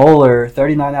Kyle Moeller,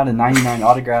 39 out of 99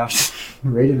 autographs,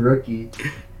 rated rookie.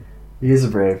 He is a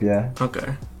Brave, yeah.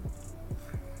 Okay.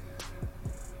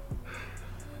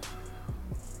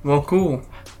 Well, cool.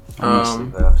 I'm gonna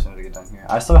sleep that up as soon as we get done here.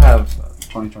 I still have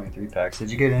 2023 packs. Did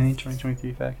you get any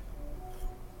 2023 packs?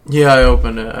 Yeah, I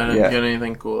opened it. I didn't Yeah. get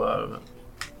anything cool out of it.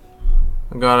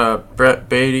 I got a Brett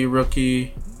Beatty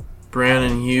rookie,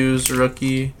 Brandon Hughes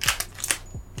rookie.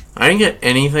 I didn't get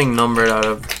anything numbered out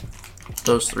of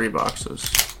those 3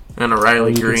 boxes. And a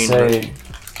Riley You Green could rookie.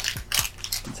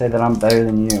 say that I'm better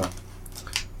than you.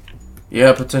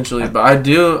 Yeah, potentially. But I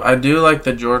do like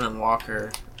the Jordan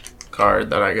Walker card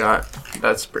that I got.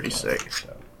 That's pretty sick.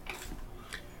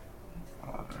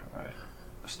 Alright.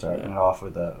 Starting it off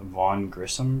with a Vaughn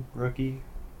Grissom rookie.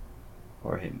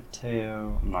 Jorge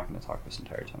Mateo. I'm not going to talk this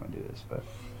entire time I do this, but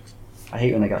I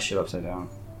hate when they got shit upside down.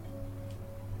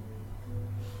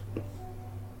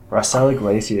 Raisel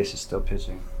Iglesias is still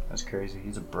pitching. That's crazy.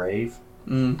 He's a Brave.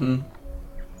 Mm-hmm.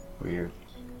 Weird.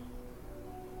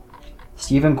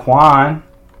 Stephen Kwan.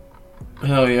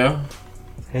 Hell yeah.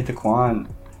 Hit the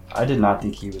Kwan. I did not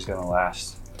think he was going to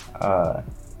last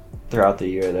throughout the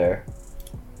year there.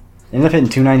 Ended up hitting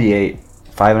 298,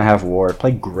 5.5 WAR.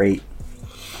 Played great.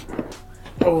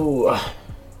 Oh.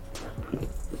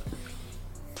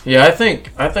 Yeah, I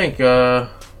think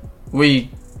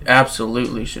we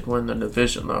absolutely should win the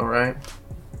division though, right?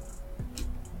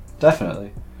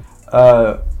 Definitely.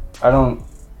 I don't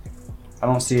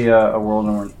see a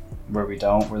world where we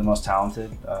don't. We're the most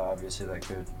talented. Obviously, that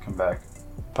could come back,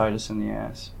 bite us in the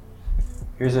ass.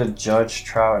 Here's a Judge,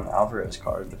 Trout, and Alvarez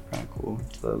card. That's kind of cool.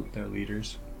 They're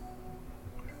leaders.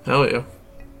 Hell yeah.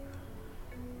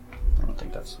 I don't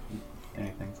think that's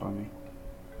anything for me.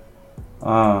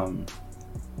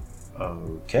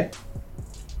 Okay.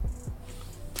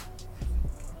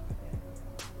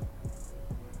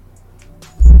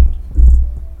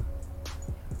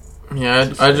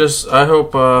 Yeah, I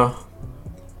hope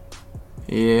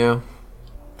yeah.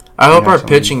 I hope our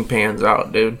pitching pans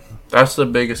out, dude. That's the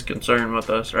biggest concern with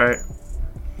us, right?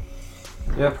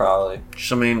 Yeah, probably.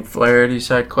 I mean, Flaherty's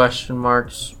had question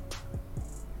marks.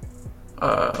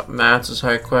 Matz has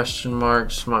had question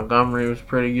marks. Montgomery was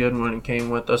pretty good when he came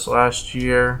with us last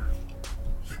year.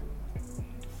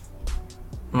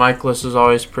 Michaelis is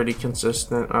always pretty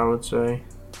consistent, I would say.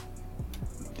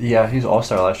 Yeah, he's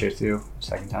All-Star last year too,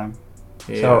 second time.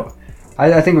 Yeah. So,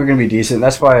 I think we're gonna be decent.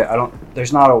 That's why I don't.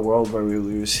 There's not a world where we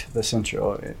lose the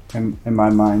Central in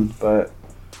my mind, but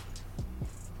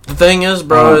the thing is,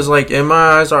 bro, is like in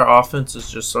my eyes, our offense is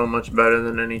just so much better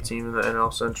than any team in the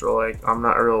NL Central. Like, I'm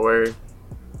not real worried.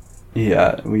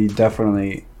 yeah, we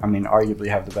definitely. I mean, arguably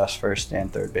have the best first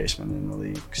and third baseman in the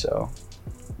league. So,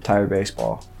 entire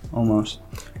baseball almost.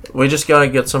 We just gotta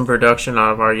get some production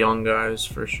out of our young guys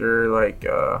for sure. Like,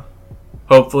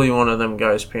 hopefully one of them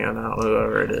guys pan out,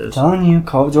 whoever it is. Telling you,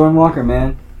 call Jordan Walker,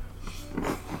 man.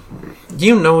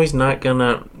 You know he's not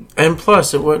gonna. And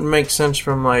plus, it wouldn't make sense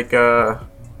from like a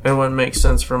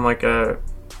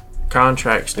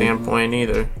contract standpoint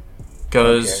either.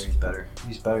 Because he's better.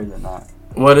 He's better than that.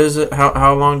 what is it?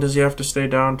 How long does he have to stay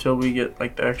down until we get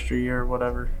like the extra year or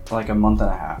whatever? Like a month and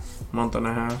a half. Month and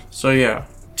a half. So yeah,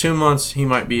 2 months he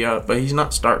might be up, but he's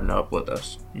not starting up with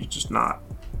us. He's just not.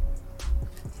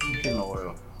 I'm getting a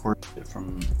little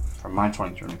from my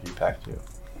 2023 pack too.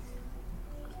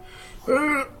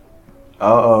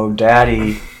 Uh-oh,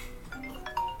 Daddy.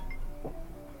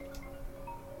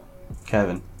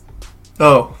 Kevin.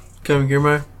 Oh, Kevin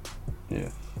Kiermaier? Yeah.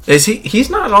 Is he's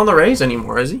not on the Rays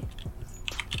anymore, is he?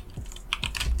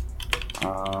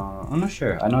 I'm not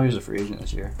sure. I know he was a free agent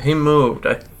this year. He moved,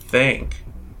 I think.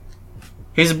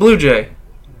 He's a Blue Jay.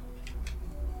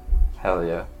 Hell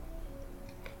yeah.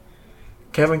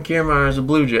 Kevin Kiermaier is a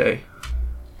Blue Jay.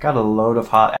 Got a load of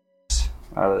hot ass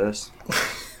out of this.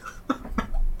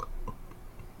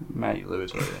 Matt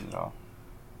Lewis would end it all.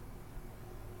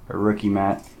 A rookie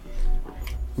Matt.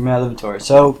 Matt Livatore.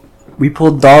 So, we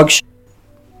pulled dog shit.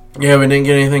 Yeah, we didn't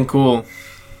get anything cool,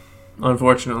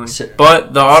 unfortunately.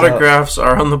 But the autographs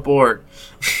are on the board.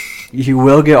 You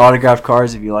will get autographed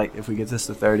cards if we get this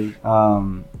to 30.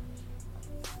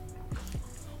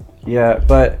 Yeah,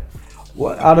 but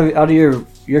what out of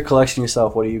your collection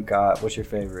yourself, what do you got? What's your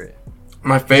favorite?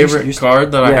 My favorite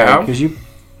card that I have?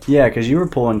 Because you were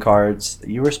pulling cards.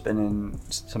 You were spending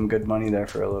some good money there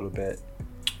for a little bit.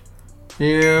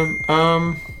 Yeah,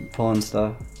 Pulling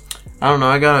stuff. I don't know.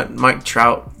 I got a Mike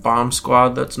Trout bomb squad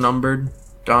that's numbered.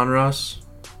 Don Russ.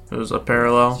 It was a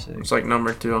parallel. Sick. It's like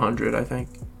numbered to 100, I think.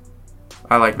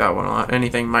 I like that one a lot.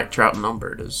 Anything Mike Trout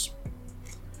numbered is...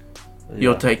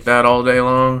 You'll take that all day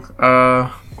long.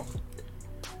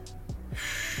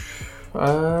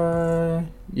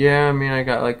 Yeah, I mean, I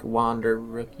got like Wander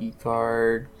rookie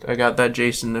card. I got that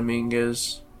Jason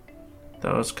Dominguez.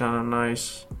 That was kind of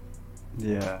nice.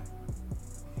 Yeah.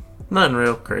 Nothing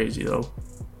real crazy, though.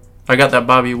 I got that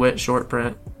Bobby Witt short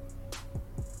print.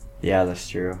 Yeah, that's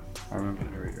true. I remember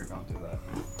you were going through that.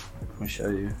 Let me show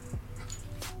you.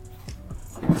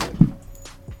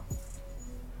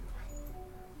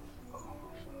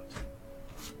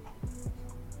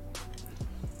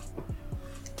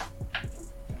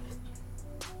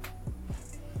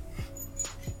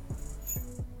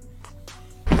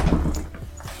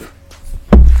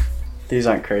 These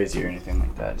aren't crazy or anything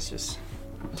like that. It's just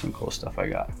some cool stuff I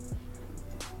got.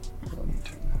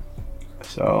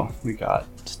 So we got,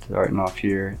 starting off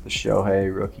here, the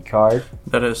Shohei rookie card.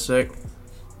 That is sick.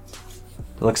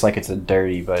 It looks like it's a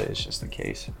dirty, but it's just the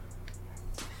case.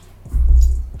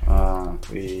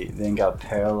 We then got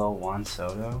parallel Juan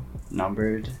Soto,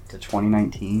 numbered to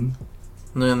 2019.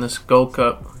 And then this Gold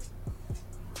Cup.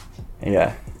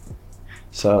 Yeah.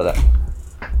 So that.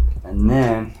 And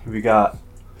then we got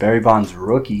Barry Bonds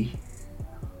rookie.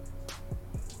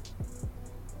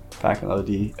 Back in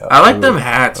OD. I like them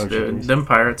hats, dude. Them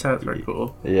Pirates hats are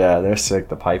cool. Yeah, they're sick.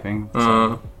 The piping.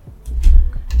 And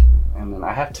then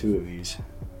I have two of these.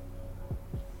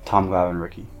 Tom Glavine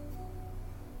rookie.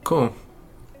 Cool.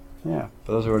 Yeah,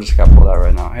 but those are just got pulled out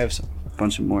right now. I have a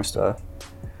bunch of more stuff.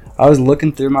 I was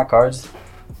looking through my cards.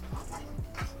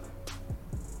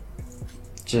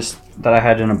 Just that I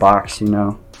had in a box, you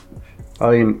know.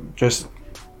 Oh, just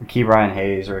Key Brian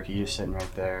Hayes rookie just sitting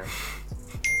right there.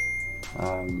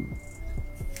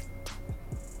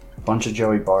 Bunch of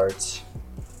Joey Barts,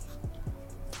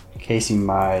 Casey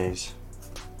Mize,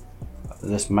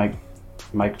 this Mike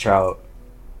Trout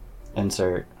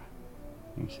insert.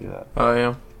 You can see that. Oh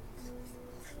yeah.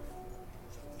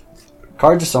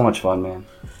 Cards are so much fun, man.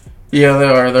 Yeah, they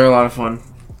are. They're a lot of fun.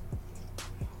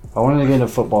 I wanted to get into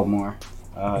football more.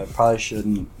 Probably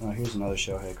shouldn't. Here's another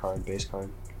Shohei card, base card.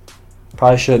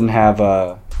 Probably shouldn't have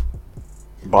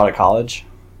bought a college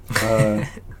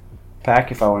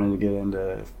pack if I wanted to get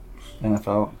into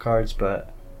NFL cards,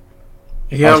 but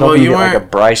yeah, I was well, hoping to you get weren't like a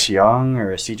Bryce Young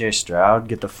or a CJ Stroud,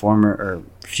 get the former or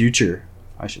future,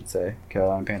 I should say,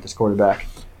 Carolina Panthers quarterback.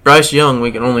 Bryce Young.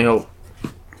 We can only hope.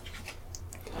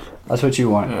 That's what you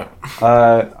want. Yeah.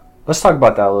 Let's talk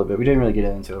about that a little bit. We didn't really get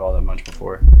into it all that much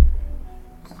before.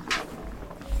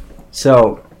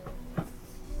 So,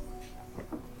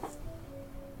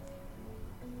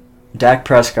 Dak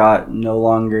Prescott no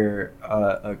longer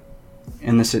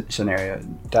in this scenario.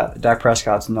 Dak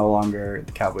Prescott's no longer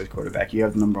the Cowboys quarterback. You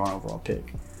have the number 1 overall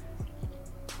pick.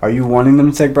 Are you wanting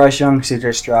them to take Bryce Young,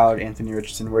 CJ Stroud, Anthony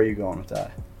Richardson? Where are you going with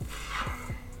that?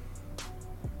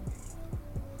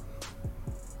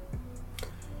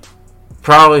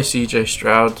 Probably CJ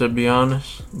Stroud, to be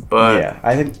honest. But yeah,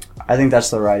 I think that's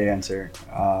the right answer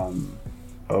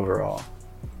overall.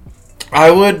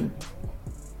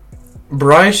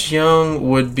 Bryce Young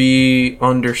would be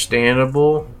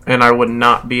understandable, and I would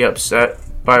not be upset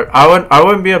by. I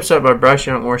wouldn't be upset by Bryce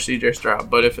Young or CJ Stroud,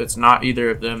 but if it's not either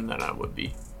of them, then I would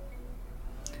be.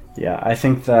 Yeah, I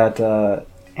think that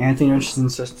Anthony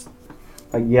Richardson's just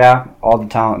all the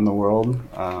talent in the world,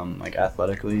 like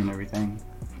athletically and everything.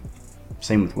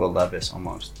 Same with Will Levis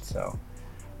almost. So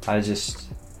I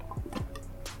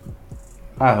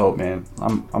hope, man.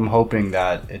 I'm hoping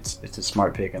that it's a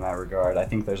smart pick in that regard. I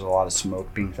think there's a lot of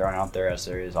smoke being thrown out there, as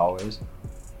there is always.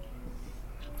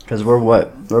 Because we're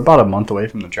about a month away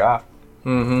from the draft.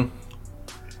 Mm-hmm.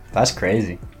 That's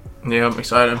crazy. Yeah, I'm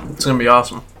excited. It's gonna be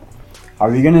awesome.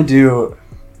 Are we gonna do?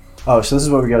 Oh, so this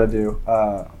is what we gotta do.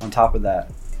 On top of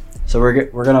that, so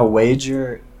we're gonna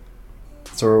wager.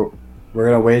 So we're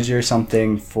gonna wager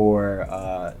something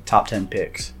for top 10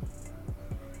 picks.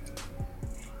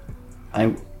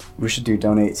 We should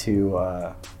donate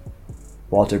to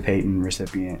Walter Payton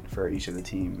recipient for each of the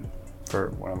team,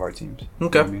 for one of our teams. Okay. You know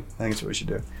what I mean? I think that's what we should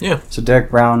do. Yeah. So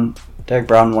Derek Brown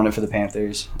won it for the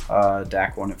Panthers.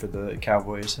 Dak won it for the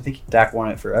Cowboys. I think Dak won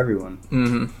it for everyone.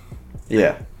 Mm-hmm.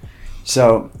 Yeah.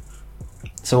 So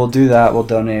we'll do that. We'll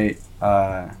donate.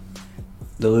 The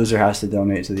loser has to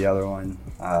donate to the other one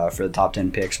for the top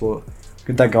 10 picks. We'll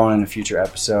get that going in a future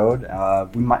episode.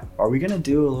 Are we gonna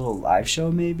do a little live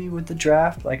show maybe with the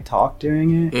draft, like talk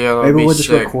during it? Yeah, maybe we'll just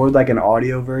sick. record like an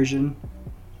audio version.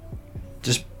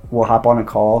 We'll hop on a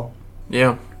call.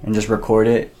 Yeah. And just record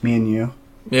it, me and you.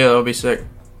 Yeah, that'll be sick.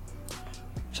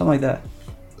 Something like that.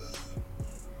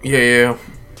 Yeah.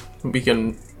 We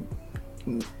can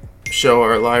show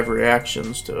our live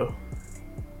reactions to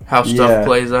how stuff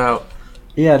plays out.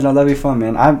 Yeah, no, that'd be fun,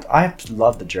 man. I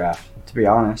love the draft, to be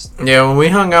honest. Yeah, when we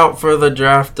hung out for the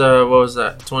draft, what was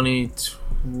that?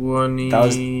 2020. That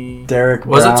was Derek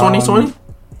Brown. Was it 2020?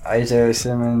 Isaiah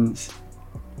Simmons.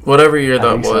 Whatever year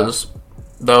that was,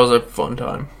 that was a fun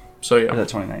time. So yeah. Was that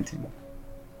 2019?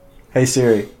 Hey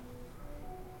Siri,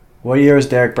 what year was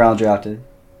Derek Brown drafted?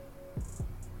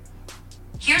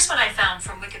 Here's what I found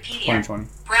from Wikipedia. 2020.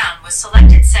 Brown was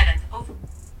selected 7th over.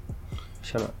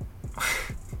 Shut up.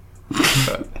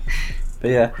 But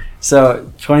yeah,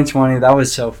 so 2020, that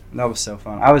was so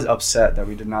fun. I was upset that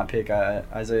we did not pick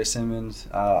Isaiah Simmons.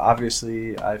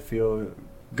 Obviously, I feel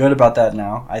good about that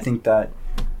now. I think that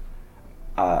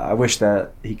I wish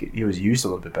that he was used a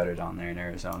little bit better down there in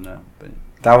Arizona. But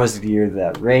that was the year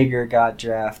that Rager got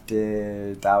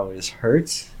drafted. That was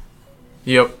Hurts.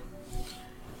 Yep.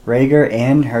 Rager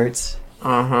and Hurts.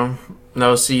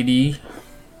 No CD.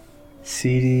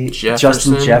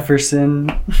 Justin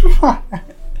Jefferson.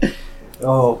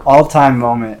 Oh, all-time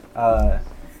moment.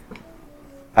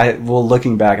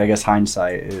 Looking back, I guess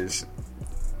hindsight is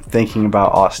thinking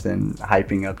about Austin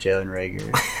hyping up Jalen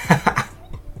Rager.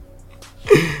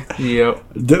 Yep.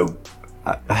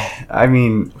 I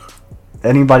mean,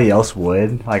 anybody else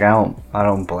would. Like, I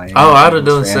don't blame. Oh, I'd have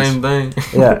done the same thing.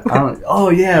 Yeah. Oh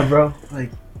yeah, bro.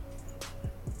 Like,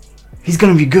 he's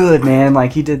gonna be good, man.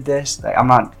 Like, he did this. Like, I'm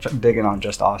not digging on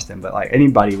just Austin, but like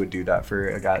anybody would do that for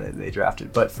a guy that they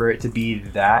drafted. But for it to be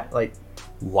that like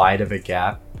wide of a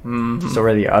gap, so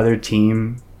where the other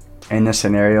team in this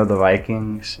scenario, the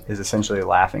Vikings, is essentially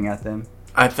laughing at them.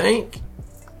 I think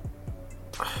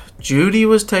Judy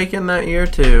was taken that year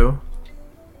too.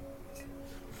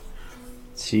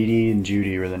 CD and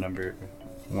Judy were the number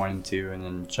 1 and 2, and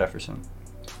then Jefferson.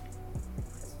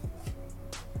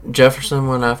 Jefferson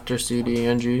went after CD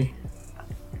and Judy.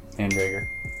 And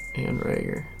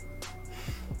Rager.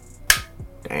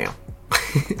 Damn.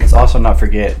 Let's also not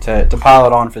forget to pile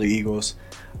it on for the Eagles.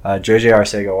 JJ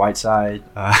Arcega-Whiteside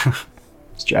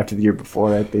was drafted the year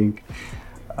before, I think.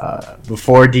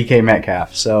 Before DK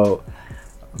Metcalf. So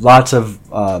lots of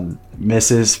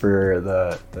misses for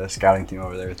the scouting team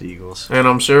over there with the Eagles. And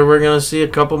I'm sure we're going to see a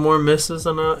couple more misses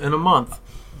in a month.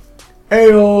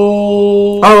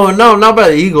 Hey-o. Oh, no, not by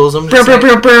the Eagles. I'm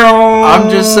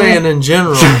just saying in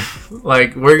general.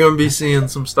 Like, we're going to be seeing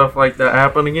some stuff like that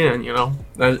happen again, you know?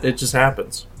 It just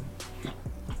happens.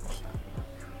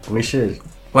 We should.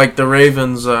 Like the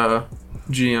Ravens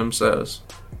GM says.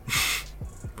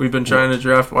 We've been trying to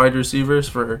draft wide receivers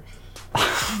for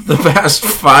the past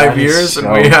 5 years,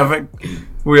 and we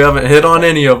haven't hit on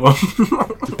any of them.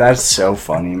 That's so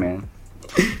funny, man.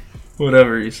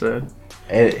 Whatever you said.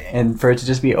 And for it to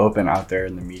just be open out there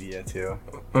in the media, too.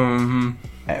 Mm-hmm.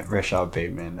 At Rashad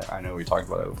Bateman, I know we talked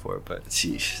about that before, but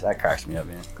sheesh, that cracks me up,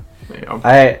 man.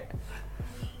 Yeah.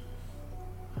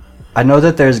 I know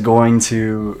that there's always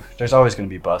going to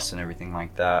be busts and everything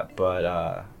like that,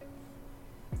 but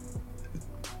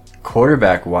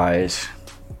quarterback-wise,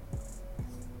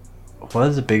 what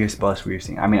is the biggest bust we've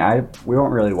seen? I mean, we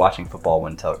weren't really watching football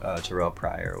when Terrell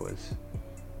Pryor was,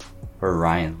 or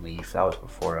Ryan Leaf. That was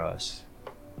before us.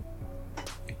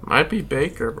 Might be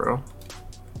Baker, bro.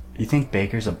 You think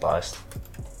Baker's a bust?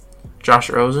 Josh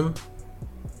Rosen?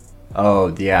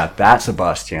 Oh, yeah, that's a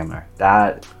bust, Chandler.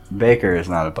 That Baker is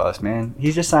not a bust, man.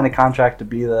 He's just signed a contract to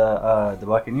be the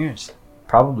Buccaneers.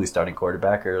 Probably starting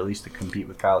quarterback, or at least to compete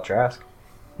with Kyle Trask.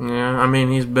 Yeah, I mean,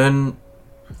 he's been...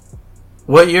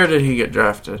 What year did he get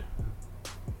drafted?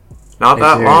 Not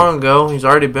that long ago. He's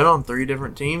already been on 3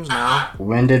 different teams now.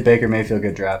 When did Baker Mayfield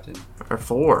get drafted? Or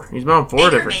 4. He's been on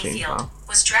 4 different teams now.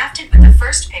 Was drafted with the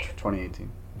first pick.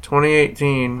 2018.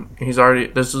 2018. He's already...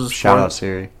 This is Shout out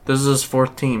Siri. This is his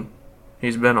 4th team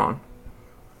he's been on.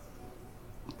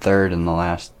 3rd in the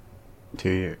last 2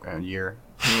 year.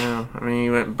 Yeah, I mean, he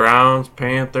went Browns,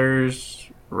 Panthers,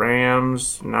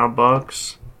 Rams, now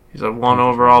Bucks. He's a 1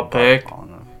 overall pick.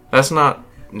 That's not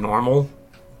normal.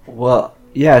 Well,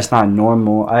 yeah, it's not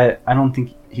normal. I don't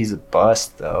think he's a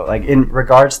bust, though. Like, in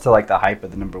regards to, like, the hype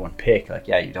of the number 1 pick, like,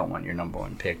 yeah, you don't want your number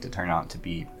 1 pick to turn out to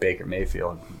be Baker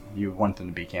Mayfield. You want them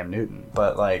to be Cam Newton.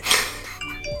 But, like,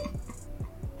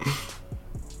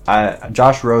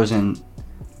 Josh Rosen,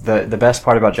 the best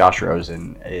part about Josh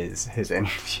Rosen is his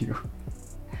interview.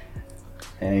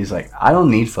 And he's like, I don't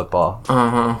need football.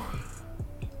 Uh-huh.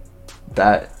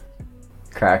 That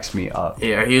cracks me up.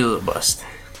 Yeah, he's a bust.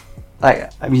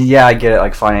 Like, I mean, yeah, I get it.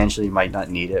 Like, financially, you might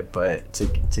not need it, but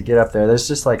to get up there, there's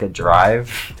just like a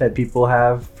drive that people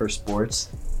have for sports.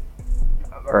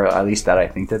 or at least that I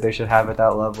think that they should have at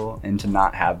that level, and to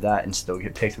not have that and still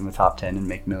get picked in the top 10 and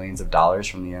make millions of dollars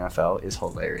from the NFL is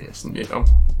hilarious. Yeah. So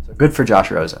good for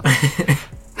Josh Rosen.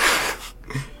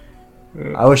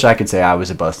 I wish I could say I was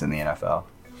a bust in the NFL.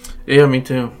 Yeah, me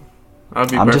too. I'd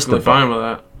be perfectly fine with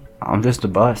that. I'm just a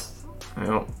bust.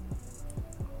 Yeah.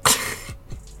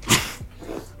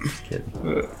 Just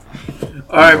kidding.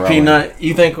 All right, Peanut.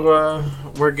 You think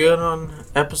we're good on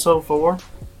episode 4?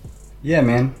 Yeah,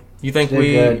 man. You think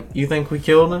You think we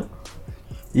killed it?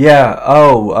 Yeah.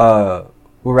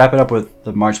 We'll wrap it up with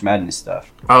the March Madness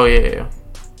stuff. Oh yeah.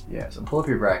 Yeah. So pull up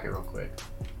your bracket real quick.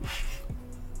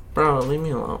 Bro, leave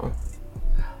me alone.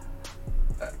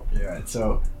 Yeah.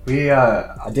 So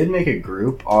I did make a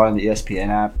group on the ESPN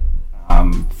app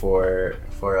for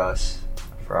us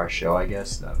for our show, I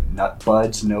guess. Nut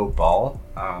Buds No Ball.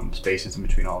 Spaces in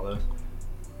between all those.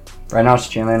 Right now it's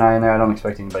Chandler and I in there. I don't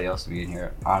expect anybody else to be in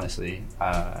here, honestly.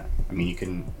 I mean, you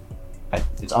can.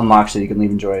 It's unlocked, so you can leave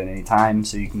and join at any time.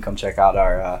 So you can come check out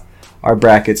our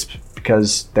brackets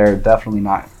because they're definitely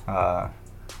not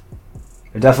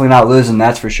losing.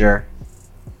 That's for sure.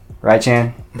 Right,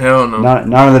 Chan? Hell no.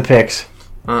 None of the picks.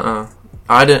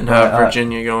 I didn't have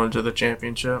Virginia going to the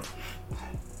championship.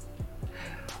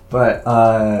 But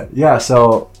yeah,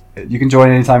 so you can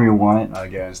join anytime you want.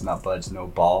 Again, it's Nut Buds No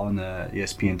Ball in the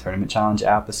ESPN Tournament Challenge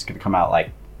app. This is going to come out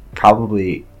like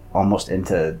probably almost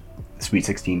into Sweet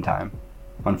 16 time,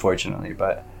 unfortunately.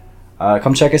 But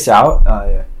come check us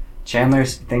out. Chandler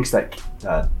thinks that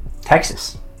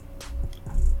Texas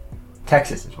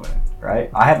is winning, right?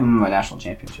 I have them in my national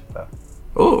championship, though.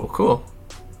 Oh, cool.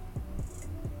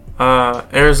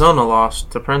 Arizona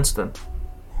lost to Princeton.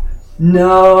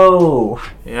 No!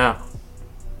 Yeah.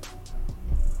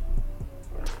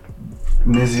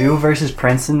 Mizzou versus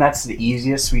Princeton, that's the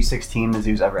easiest Sweet 16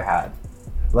 Mizzou's ever had.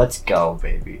 Let's go,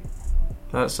 baby.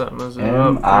 That set Mizzou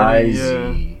up.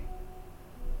 M-I-Z.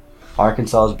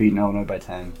 Arkansas is beating Illinois by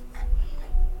 10.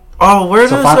 Oh, where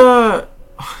does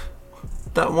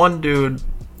that one dude,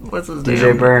 what's his name?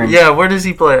 DJ Burns. Yeah, where does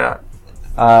he play at?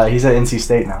 He's at NC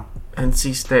State now.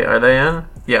 NC State. Are they in?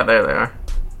 Yeah, there they are.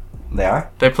 They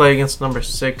are? They play against number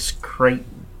 6,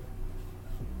 Creighton.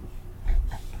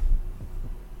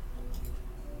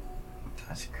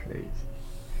 That's crazy.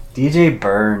 DJ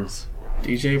Burns.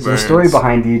 DJ Burns. So the story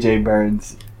behind DJ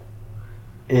Burns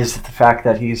is the fact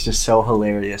that he's just so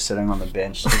hilarious sitting on the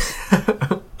bench.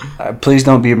 Please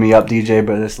don't beat me up, DJ,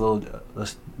 but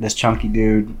this chunky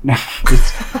dude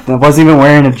that wasn't even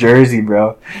wearing a jersey,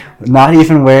 bro. Not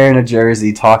even wearing a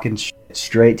jersey, talking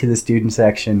straight to the student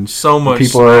section. So much.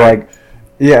 People are like,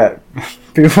 yeah,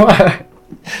 people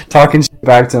talking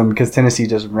back to him because Tennessee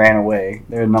just ran away.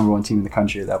 They're the number 1 team in the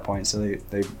country at that point, so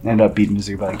they ended up beating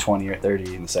Mizzou by like 20 or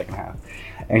 30 in the second half.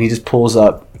 And he just pulls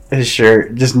up his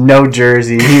shirt, just no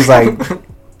jersey. He's like,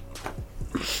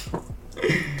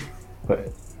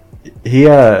 but he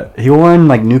won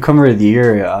like newcomer of the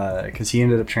year because he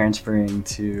ended up transferring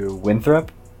to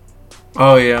Winthrop.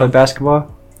 Oh yeah, played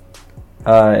basketball.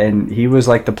 And he was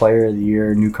like the player of the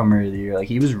year, newcomer of the year. Like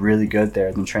he was really good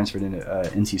there, then transferred into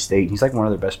NC State. He's like one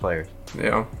of their best players.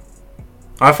 Yeah,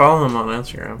 I follow him on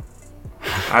Instagram.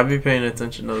 I'd be paying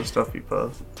attention to the stuff he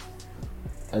posts.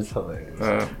 That's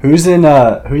hilarious. Who's in?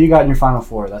 Who you got in your Final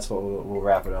Four? That's what we'll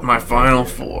wrap it up. My Final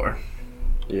Four.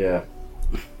 Yeah.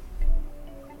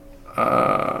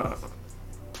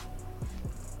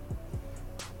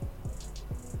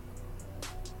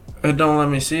 It don't let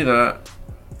me see that.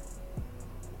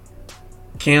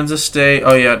 Kansas State.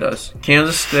 Oh yeah, it does.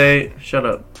 Kansas State. Shut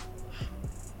up.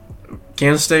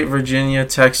 Kansas State, Virginia,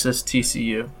 Texas,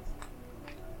 TCU.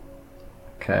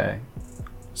 Okay.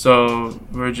 So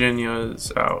Virginia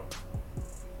is out,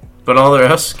 but all the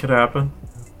rest could happen.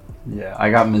 Yeah, I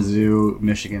got Mizzou,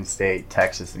 Michigan State,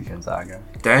 Texas, and Gonzaga.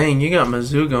 Dang, you got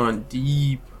Mizzou going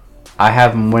deep. I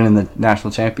have them winning the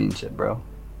national championship, bro.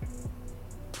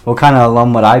 What kind of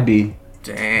alum would I be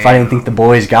if I didn't think the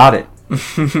boys got it?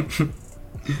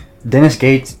 Dennis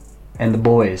Gates and the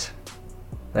boys,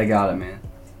 they got it, man.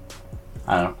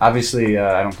 I don't know. Obviously,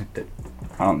 I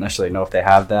don't necessarily know if they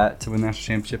have that to win the national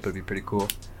championship. It'd be pretty cool.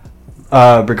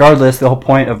 Regardless, the whole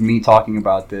point of me talking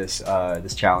about this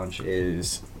this challenge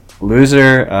is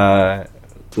loser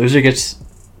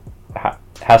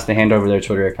has to hand over their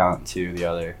Twitter account to the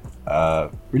other.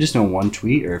 We're just doing one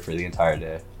tweet or for the entire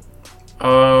day?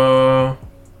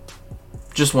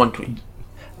 Just one tweet.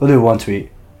 We'll do one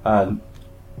tweet.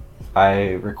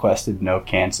 I requested no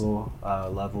cancel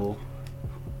level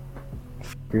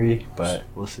agree, but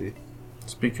we'll see.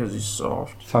 It's because he's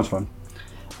soft. Sounds fun.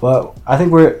 Well, I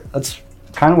think that's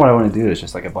kind of what I want to do is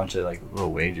just like a bunch of like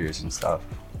little wagers and stuff.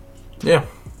 Yeah.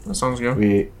 That sounds good.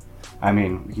 We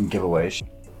can give away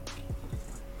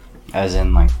as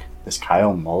in like this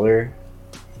Kyle Muller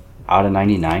out of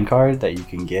 99 card that you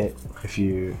can get if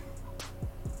we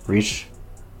reach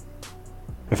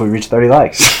 30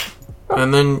 likes.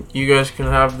 And then you guys can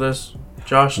have this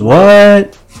Josh Lowe.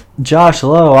 What? Josh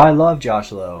Lowe. I love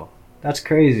Josh Lowe. That's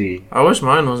crazy. I wish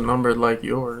mine was numbered like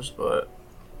yours, but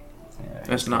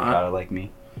it's not. Got it like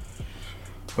me.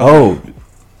 Oh,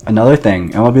 another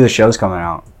thing. MLB The Show's coming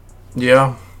out.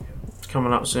 Yeah. It's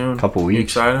coming out soon. Couple weeks. You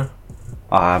excited?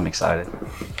 I'm excited.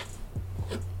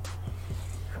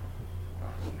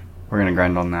 We're gonna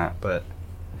grind on that, but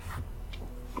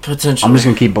potentially. I'm just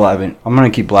gonna keep blabbing. I'm gonna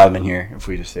keep blabbing here if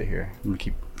we just sit here. I'm gonna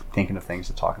keep thinking of things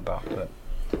to talk about. But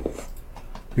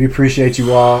we appreciate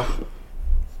you all.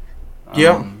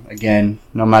 Yeah. Again,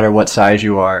 no matter what size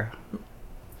you are.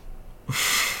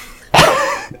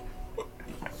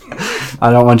 I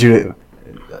don't want you to.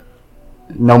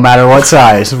 No matter what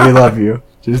size, we love you.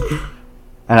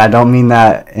 And I don't mean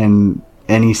that in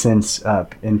any sense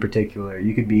in particular.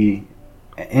 You could be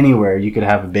anywhere. You could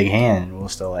have a big hand, and we'll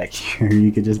still like you.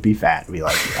 You could just be fat. We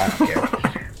like you. I don't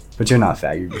care. But you're not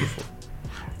fat. You're beautiful.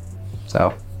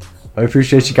 So, I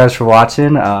appreciate you guys for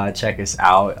watching. Check us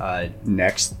out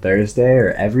next Thursday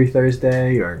or every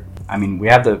Thursday. We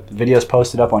have the videos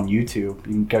posted up on YouTube.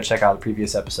 You can go check out the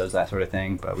previous episodes, that sort of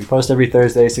thing. But we post every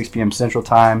Thursday, 6 p.m. Central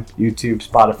Time. YouTube,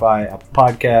 Spotify, Apple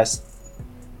Podcasts.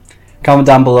 Comment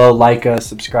down below, like us,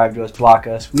 subscribe to us, block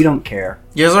us. We don't care.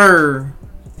 Yes, sir.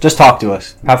 Just talk to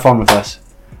us. Have fun with us.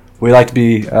 We like to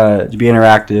be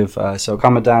interactive. So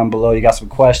comment down below. You got some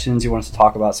questions. You want us to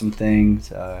talk about some things.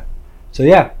 So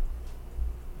yeah,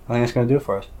 I think that's gonna do it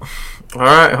for us. All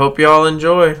right. Hope y'all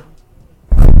enjoy.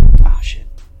 Oh shit.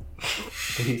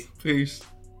 Peace. Peace.